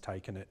everyone that's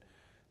taken it.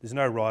 There's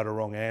no right or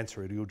wrong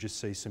answer. You'll just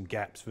see some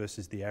gaps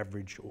versus the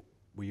average,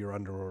 where you're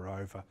under or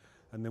over,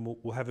 and then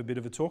we'll have a bit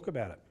of a talk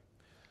about it.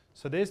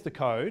 So there's the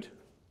code.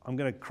 I'm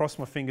going to cross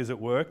my fingers it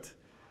worked.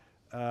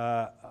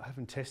 I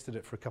haven't tested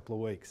it for a couple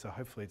of weeks, so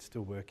hopefully it's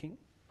still working.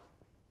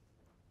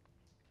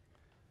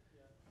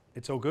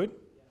 It's all good?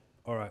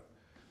 All right.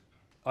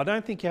 I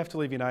don't think you have to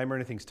leave your name or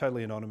anything. It's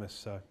totally anonymous,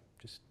 so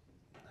just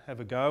have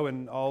a go,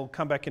 and I'll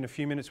come back in a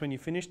few minutes when you're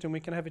finished and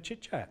we can have a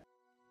chit chat.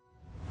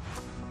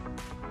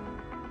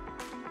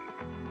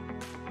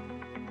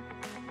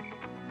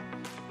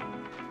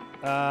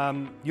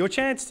 Your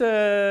chance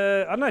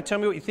to, I don't know, tell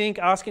me what you think,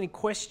 ask any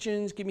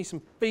questions, give me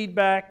some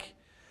feedback.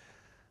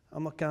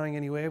 I'm not going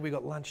anywhere. We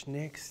got lunch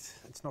next.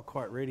 It's not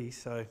quite ready,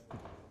 so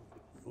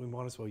we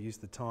might as well use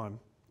the time.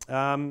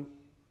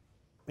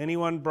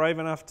 Anyone brave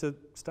enough to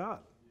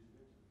start?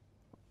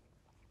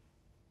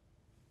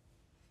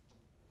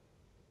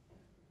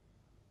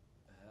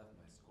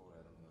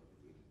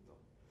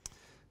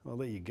 Well,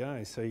 there you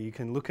go. So you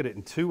can look at it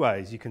in 2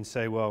 ways. You can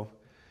say, well,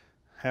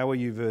 how are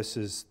you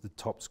versus the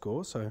top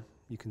score? So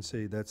you can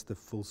see that's the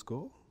full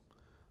score.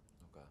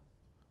 Okay.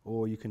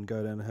 Or you can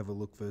go down and have a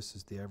look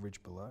versus the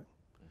average below.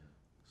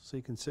 So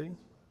you can see.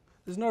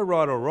 There's no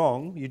right or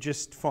wrong. You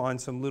just find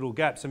some little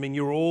gaps. I mean,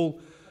 you're all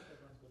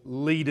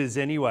leaders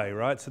anyway,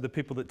 right? So the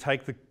people that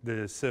take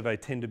the survey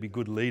tend to be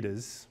good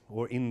leaders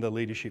or in the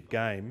leadership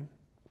game.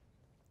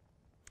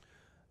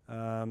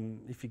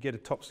 If you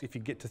get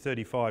to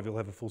 35, you'll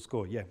have a full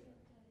score. Yeah.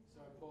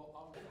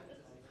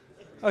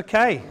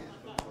 Okay.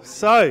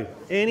 So,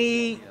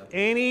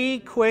 any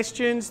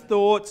questions,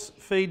 thoughts,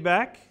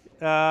 feedback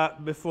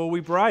before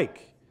we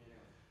break?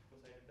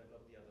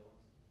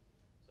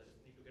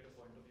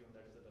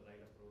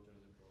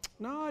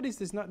 No, it is.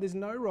 There's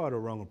no right or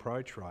wrong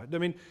approach, right? I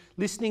mean,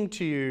 listening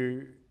to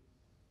you,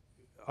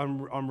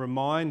 I'm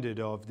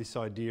reminded of this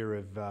idea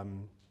of the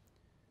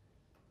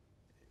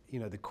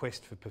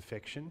quest for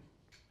perfection.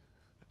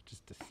 It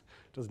just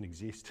doesn't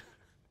exist,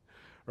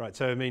 right?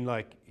 So I mean,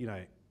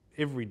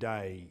 every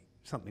day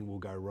something will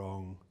go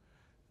wrong.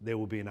 There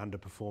will be an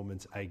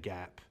underperformance, a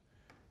gap,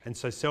 and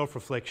so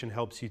self-reflection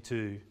helps you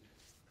to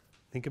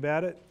think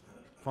about it,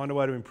 find a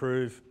way to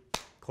improve,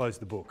 close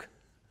the book.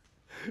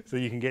 So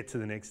you can get to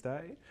the next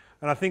day.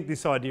 And I think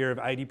this idea of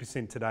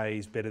 80% today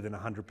is better than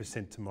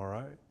 100%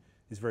 tomorrow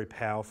is very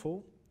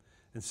powerful.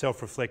 And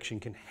self-reflection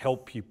can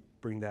help you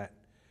bring that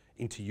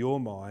into your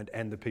mind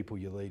and the people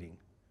you're leading.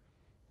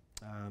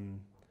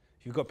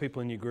 If you've got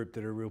people in your group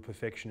that are real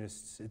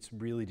perfectionists, it's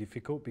really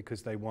difficult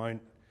because they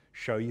won't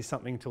show you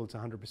something until it's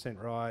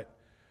 100% right.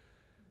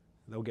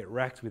 They'll get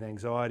racked with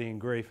anxiety and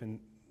grief, and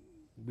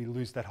we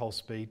lose that whole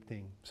speed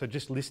thing. So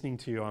just listening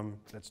to you,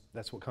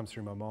 that's what comes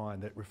through my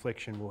mind, that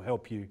reflection will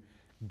help you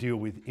deal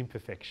with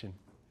imperfection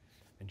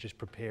and just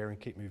prepare and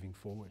keep moving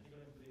forward.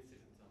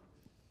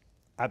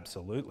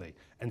 Absolutely.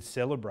 And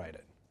celebrate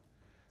it.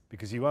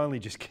 Because you only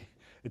just,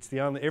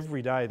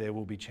 every day there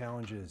will be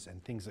challenges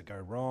and things that go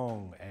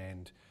wrong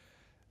and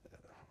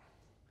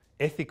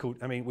ethical,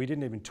 we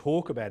didn't even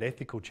talk about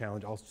ethical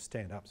challenge. I'll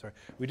stand up, sorry.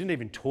 We didn't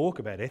even talk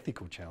about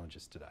ethical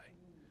challenges today.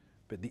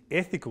 But the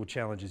ethical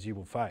challenges you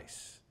will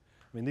face.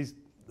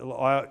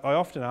 I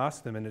often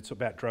ask them, and it's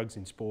about drugs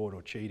in sport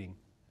or cheating.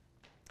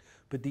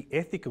 But the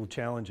ethical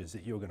challenges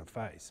that you're going to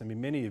face.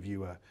 Many of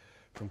you are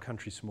from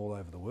countries from all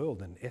over the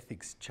world, and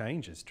ethics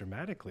changes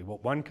dramatically.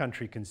 What one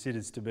country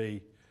considers to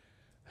be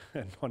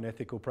a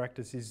non-ethical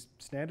practice is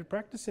standard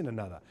practice in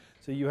another.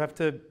 So you have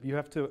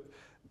to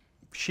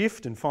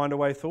shift and find a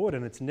way forward,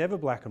 and it's never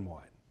black and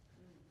white.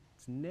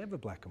 It's never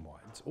black and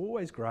white. It's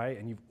always grey,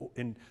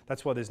 and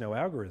that's why there's no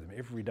algorithm.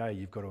 Every day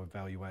you've got to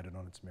evaluate it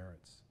on its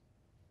merits.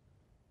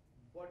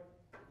 What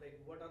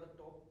are the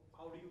top?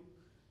 How do you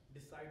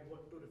decide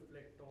what to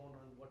reflect on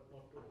and what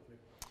not to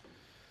reflect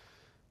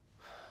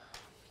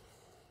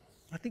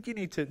I think you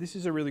need to, this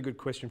is a really good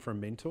question for a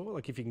mentor.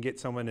 Like if you can get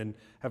someone and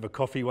have a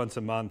coffee once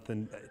a month,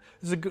 and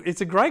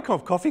it's a great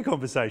coffee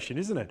conversation,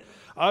 isn't it?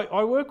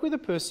 I work with a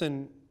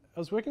person, I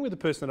was working with a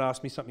person that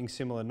asked me something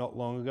similar not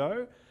long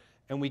ago,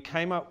 and we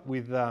came up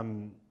with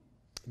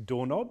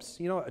doorknobs,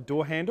 you know, a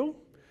door handle.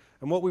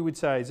 And what we would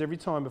say is every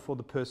time before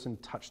the person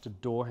touched a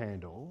door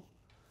handle,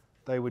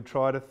 they would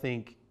try to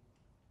think,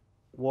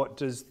 what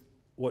does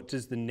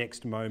the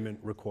next moment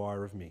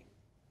require of me?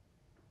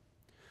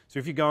 So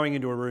if you're going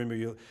into a room where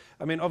you're,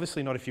 I mean,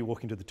 obviously not if you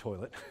walk into the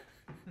toilet,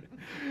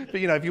 but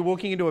you know, if you're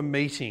walking into a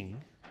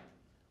meeting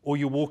or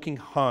you're walking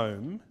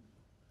home,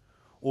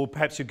 or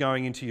perhaps you're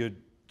going into your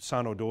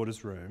son or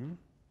daughter's room,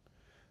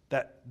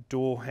 that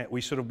door, we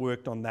sort of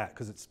worked on that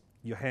because it's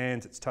your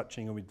hands, it's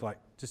touching, and we'd like,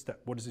 just that,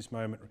 what is this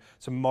moment?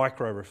 It's a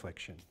micro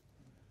reflection.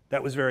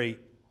 That was very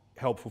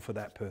helpful for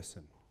that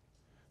person.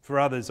 For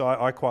others,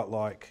 I quite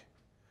like,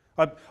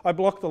 I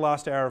block the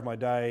last hour of my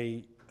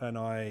day and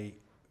I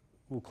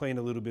will clean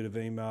a little bit of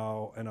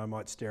email and I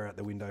might stare out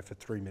the window for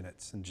 3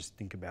 minutes and just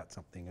think about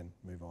something and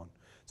move on.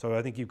 So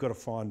I think you've got to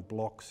find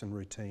blocks and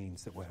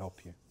routines that will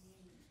help you.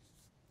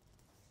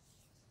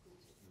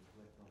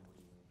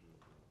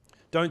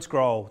 Don't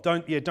scroll.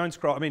 Don't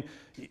scroll. I mean,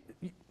 you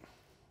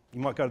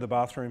might go to the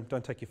bathroom.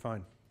 Don't take your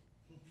phone.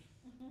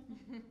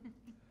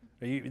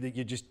 You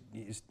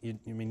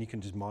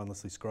can just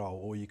mindlessly scroll,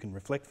 or you can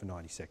reflect for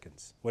 90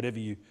 seconds. Whatever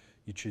you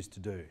choose to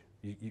do,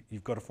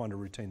 you've got to find a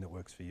routine that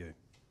works for you.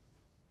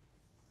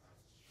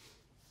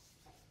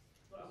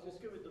 I'm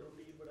okay with the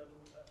routine, but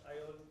I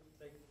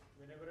like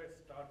whenever I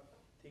start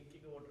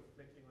thinking about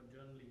reflecting on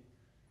journaling,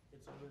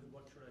 it's always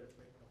what should I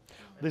reflect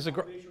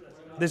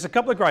on? There's a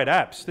couple of great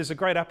apps. There's a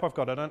great app I've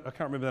got. I can't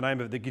remember the name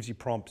of it. That gives you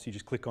prompts. You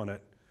just click on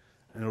it,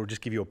 and it'll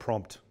just give you a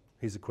prompt.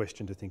 Here's a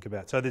question to think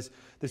about. So there's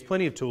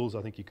plenty of tools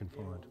I think you can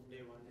find.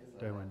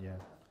 Day one, yeah.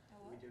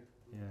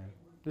 Yeah.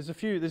 There's a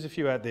few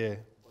out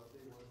there.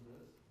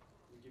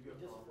 We give you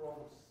just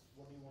prompts.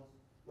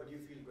 What do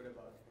you feel good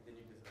about, and then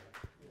you decide.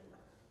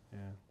 Yeah.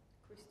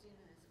 Christina.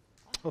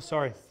 Oh,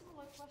 sorry.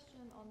 Similar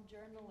question on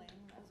journaling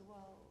as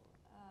well.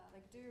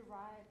 Like, do you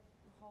write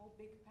whole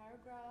big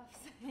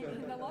paragraphs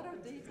in a lot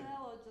of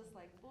detail, or just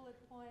like bullet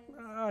points?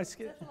 I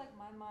feel like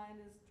my mind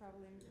is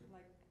traveling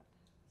like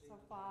so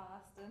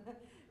fast, and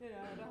you know,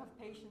 I don't have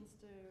patience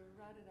to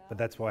write it out. But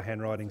that's why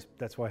handwriting's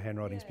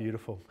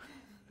beautiful.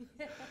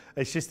 Yeah.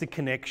 It's just the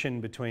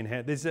connection between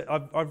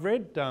I've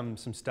read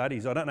some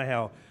studies. I don't know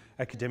how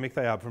academic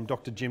they are, from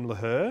Dr. Jim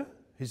LaHeur.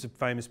 He's a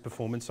famous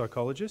performance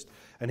psychologist,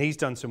 and he's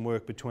done some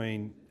work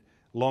between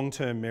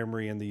long-term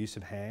memory and the use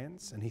of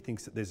hands, and he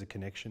thinks that there's a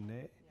connection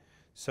there.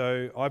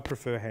 So I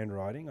prefer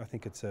handwriting. I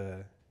think it's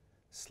a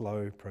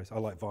slow process. I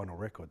like vinyl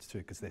records too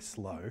because they're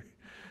slow.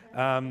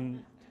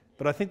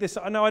 But I think there's,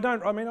 no, I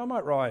don't, I mean, I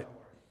might write.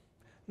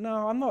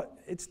 No, I'm not,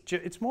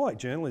 it's more like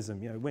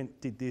journalism, you know,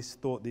 did this,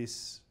 thought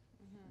this,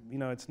 you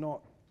know, it's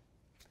not.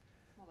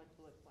 More like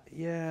bullet points.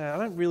 Yeah, I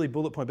don't really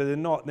bullet point, but they're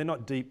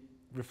not deep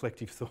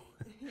reflective thought.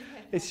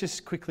 It's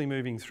just quickly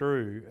moving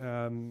through,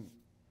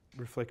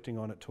 reflecting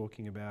on it,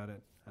 talking about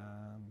it.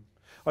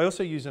 I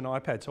also use an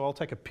iPad, so I'll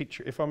take a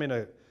picture. If I'm in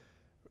a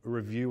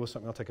review or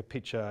something, I'll take a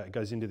picture, it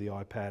goes into the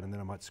iPad, and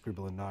then I might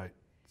scribble a note.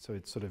 So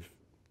it's sort of,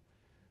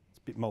 it's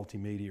a bit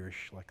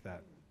multimedia-ish like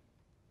that.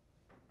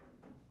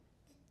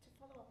 To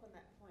follow up on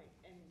that point,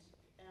 and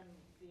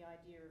the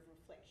idea of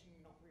reflection,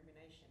 not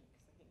rumination,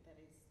 because I think that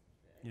is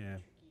a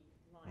tricky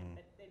line.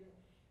 But then,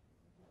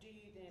 do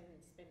you then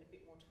spend a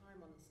bit more time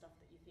on the stuff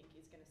that you think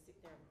is going to sit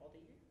there and bother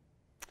you?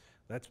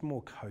 That's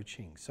more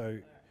coaching. So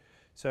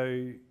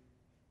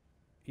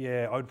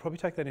yeah, I would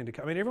probably take that into.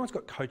 I mean, everyone's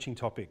got coaching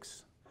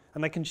topics,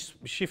 and they can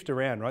shift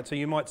around, right? So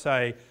you might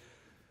say,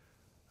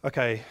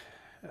 okay,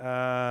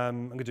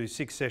 I'm going to do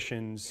 6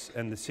 sessions,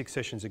 and the 6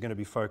 sessions are going to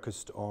be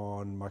focused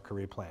on my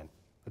career plan.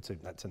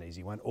 That's an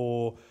easy one.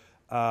 Or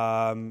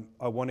I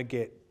want to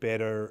get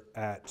better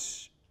at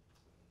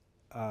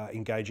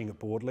engaging at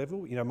board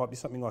level. You know, it might be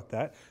something like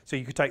that. So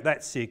you could take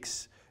that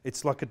 6.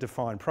 It's like a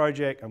defined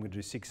project. I'm going to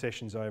do 6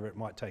 sessions over. It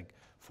might take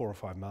 4 or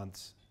 5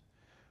 months.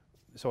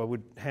 So I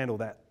would handle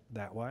that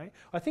way.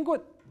 I think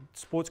what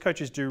sports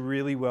coaches do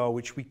really well,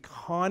 which we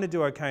kind of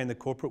do okay in the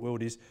corporate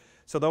world, is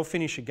so they'll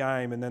finish a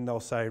game and then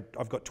they'll say,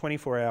 I've got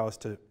 24 hours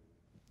to,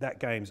 that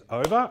game's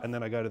over, and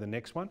then I go to the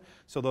next one.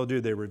 So they'll do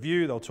their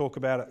review, they'll talk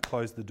about it,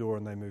 close the door,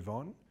 and they move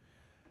on.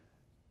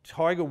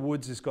 Tiger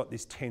Woods has got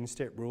this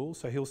 10-step rule,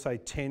 so he'll say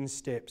 10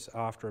 steps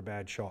after a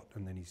bad shot,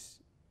 and then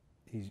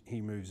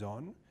he moves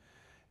on.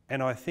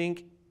 And I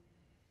think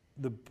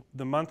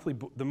the monthly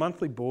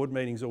board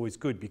meeting is always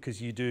good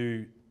because you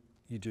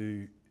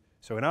do.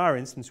 So in our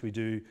instance, we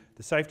do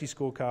the safety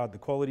scorecard, the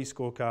quality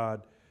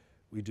scorecard,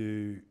 we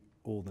do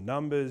all the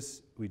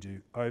numbers, we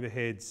do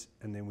overheads,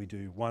 and then we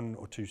do 1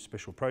 or 2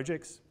 special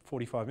projects,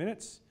 45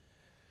 minutes.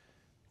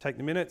 Take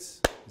the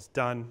minutes, it's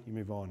done, you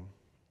move on.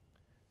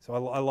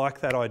 So I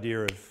like that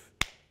idea of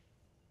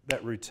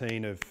that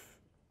routine of,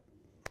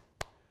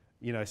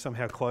 you know,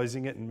 somehow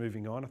closing it and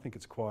moving on. I think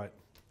it's quite.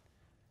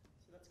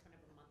 So that's kind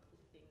of a monthly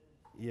thing.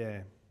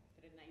 Yeah.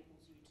 That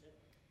enables you to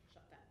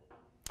shut that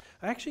book.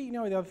 Actually, you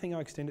know, the other thing I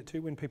extend it to,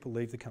 when people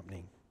leave the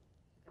company.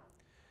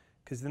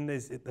 Because then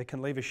they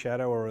can leave a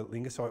shadow or a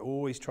linger. So I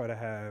always try to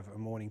have a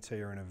morning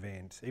tea or an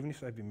event, even if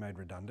they've been made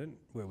redundant,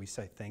 where we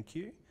say thank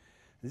you.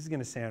 This is going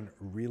to sound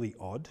really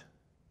odd,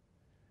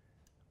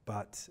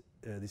 but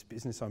this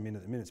business I'm in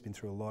at the minute's been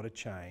through a lot of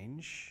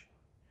change.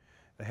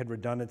 They had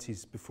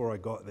redundancies before I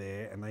got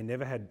there, and they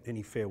never had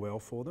any farewell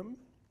for them.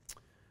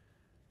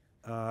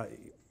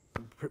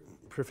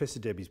 Professor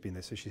Debbie's been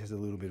there, so she has a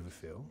little bit of a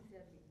feel.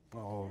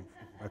 Oh,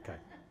 okay.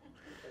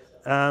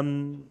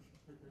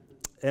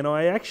 And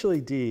I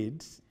actually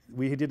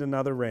we did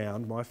another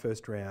round, my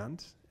first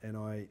round, and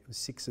it was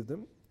 6 of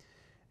them.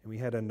 And we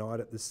had a night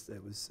at this,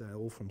 it was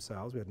all from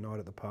sales, we had a night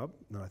at the pub,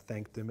 and I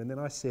thanked them. And then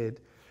I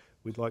said,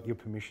 we'd like your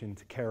permission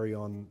to carry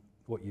on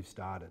what you've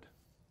started.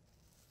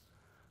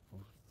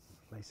 Well,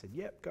 they said,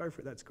 yep, go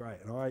for it, that's great.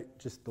 And I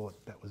just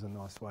thought that was a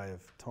nice way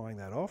of tying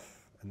that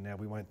off. And now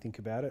we won't think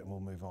about it and we'll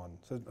move on.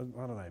 So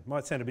I don't know, it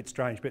might sound a bit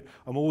strange, but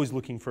I'm always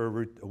looking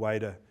for a way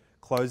to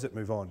close it,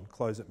 move on,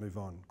 close it, move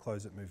on,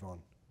 close it, move on.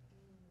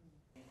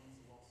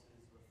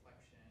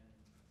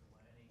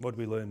 What do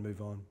we learn,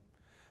 move on?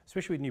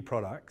 Especially with new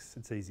products,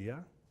 it's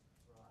easier.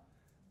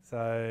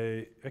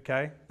 So,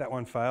 okay, that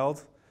one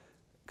failed.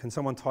 Can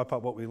someone type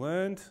up what we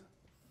learned?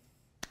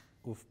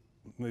 We'll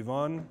move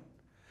on.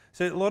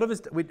 So a lot of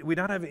us, we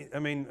don't have, I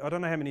mean, I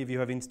don't know how many of you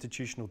have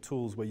institutional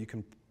tools where you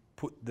can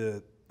put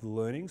the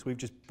learnings. We've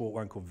just bought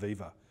one called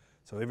Viva.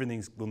 So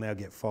everything will now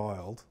get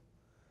filed.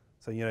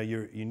 So, you know,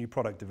 your new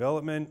product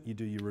development, you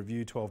do your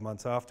review 12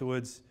 months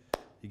afterwards,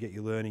 you get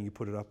your learning, you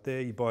put it up there,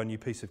 you buy a new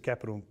piece of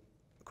capital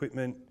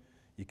equipment,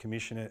 you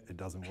commission it, it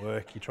doesn't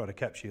work, you try to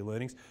capture your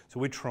learnings. So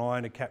we're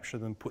trying to capture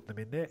them, put them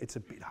in there. It's a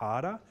bit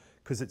harder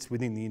because it's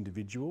within the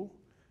individual.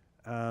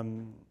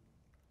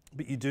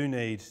 But you do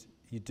need,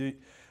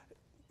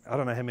 I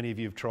don't know how many of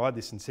you have tried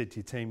this and said to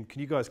your team,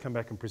 can you guys come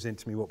back and present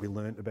to me what we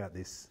learned about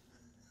this?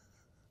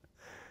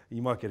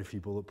 You might get a few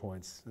bullet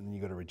points and then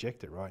you've got to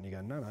reject it, right? And you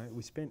go, no,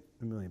 we spent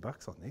 $1 million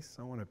on this.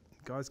 I want to,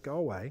 guys, go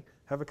away,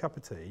 have a cup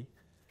of tea,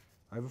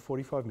 over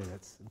 45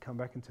 minutes and come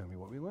back and tell me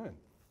what we learned.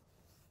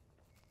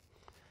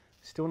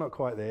 Still not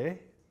quite there.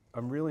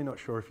 I'm really not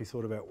sure if you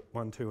thought about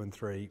 1, 2 and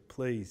 3.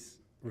 Please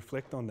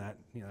reflect on that.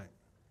 You know,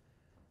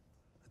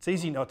 it's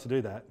easy not to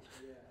do that.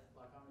 Yeah,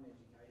 like I'm in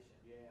education.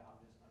 Yeah, I'm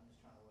just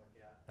trying to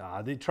work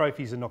out. The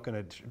trophies are not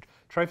going to,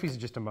 trophies are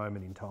just a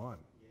moment in time.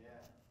 Yeah.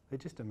 They're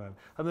just a moment.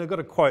 I mean, I've got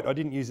a quote, I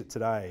didn't use it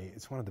today.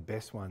 It's one of the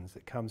best ones.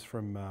 It comes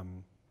from,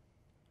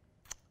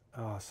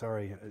 her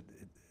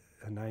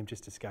name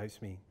just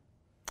escapes me.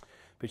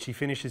 But she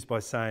finishes by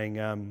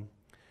saying,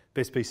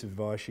 best piece of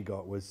advice she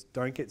got was,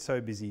 don't get so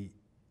busy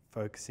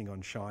focusing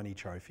on shiny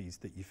trophies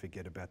that you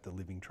forget about the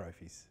living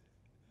trophies.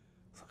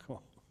 It's like,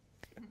 oh.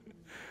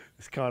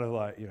 It's kind of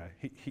like, you know,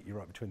 hit you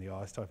right between the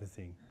eyes type of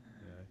thing.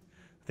 You know.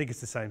 I think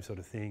it's the same sort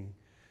of thing.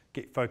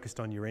 Get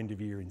focused on your end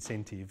of year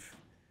incentive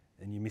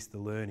and you miss the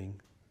learning,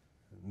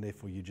 and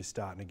therefore you're just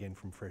starting again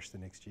from fresh the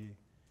next year.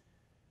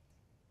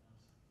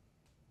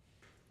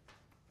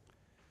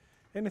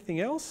 Anything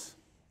else?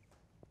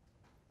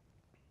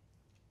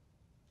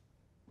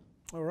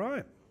 All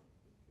right.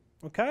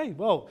 Okay,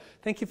 well,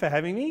 thank you for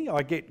having me.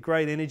 I get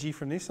great energy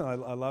from this, and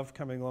I love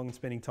coming along and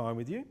spending time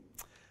with you.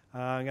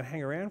 I'm going to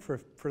hang around for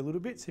a little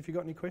bit, so if you've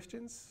got any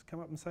questions, come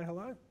up and say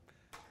hello.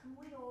 Can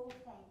we all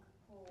thank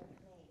Paul,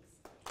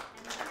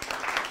 please?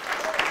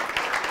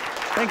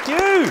 Thank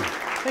you.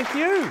 Thank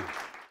you.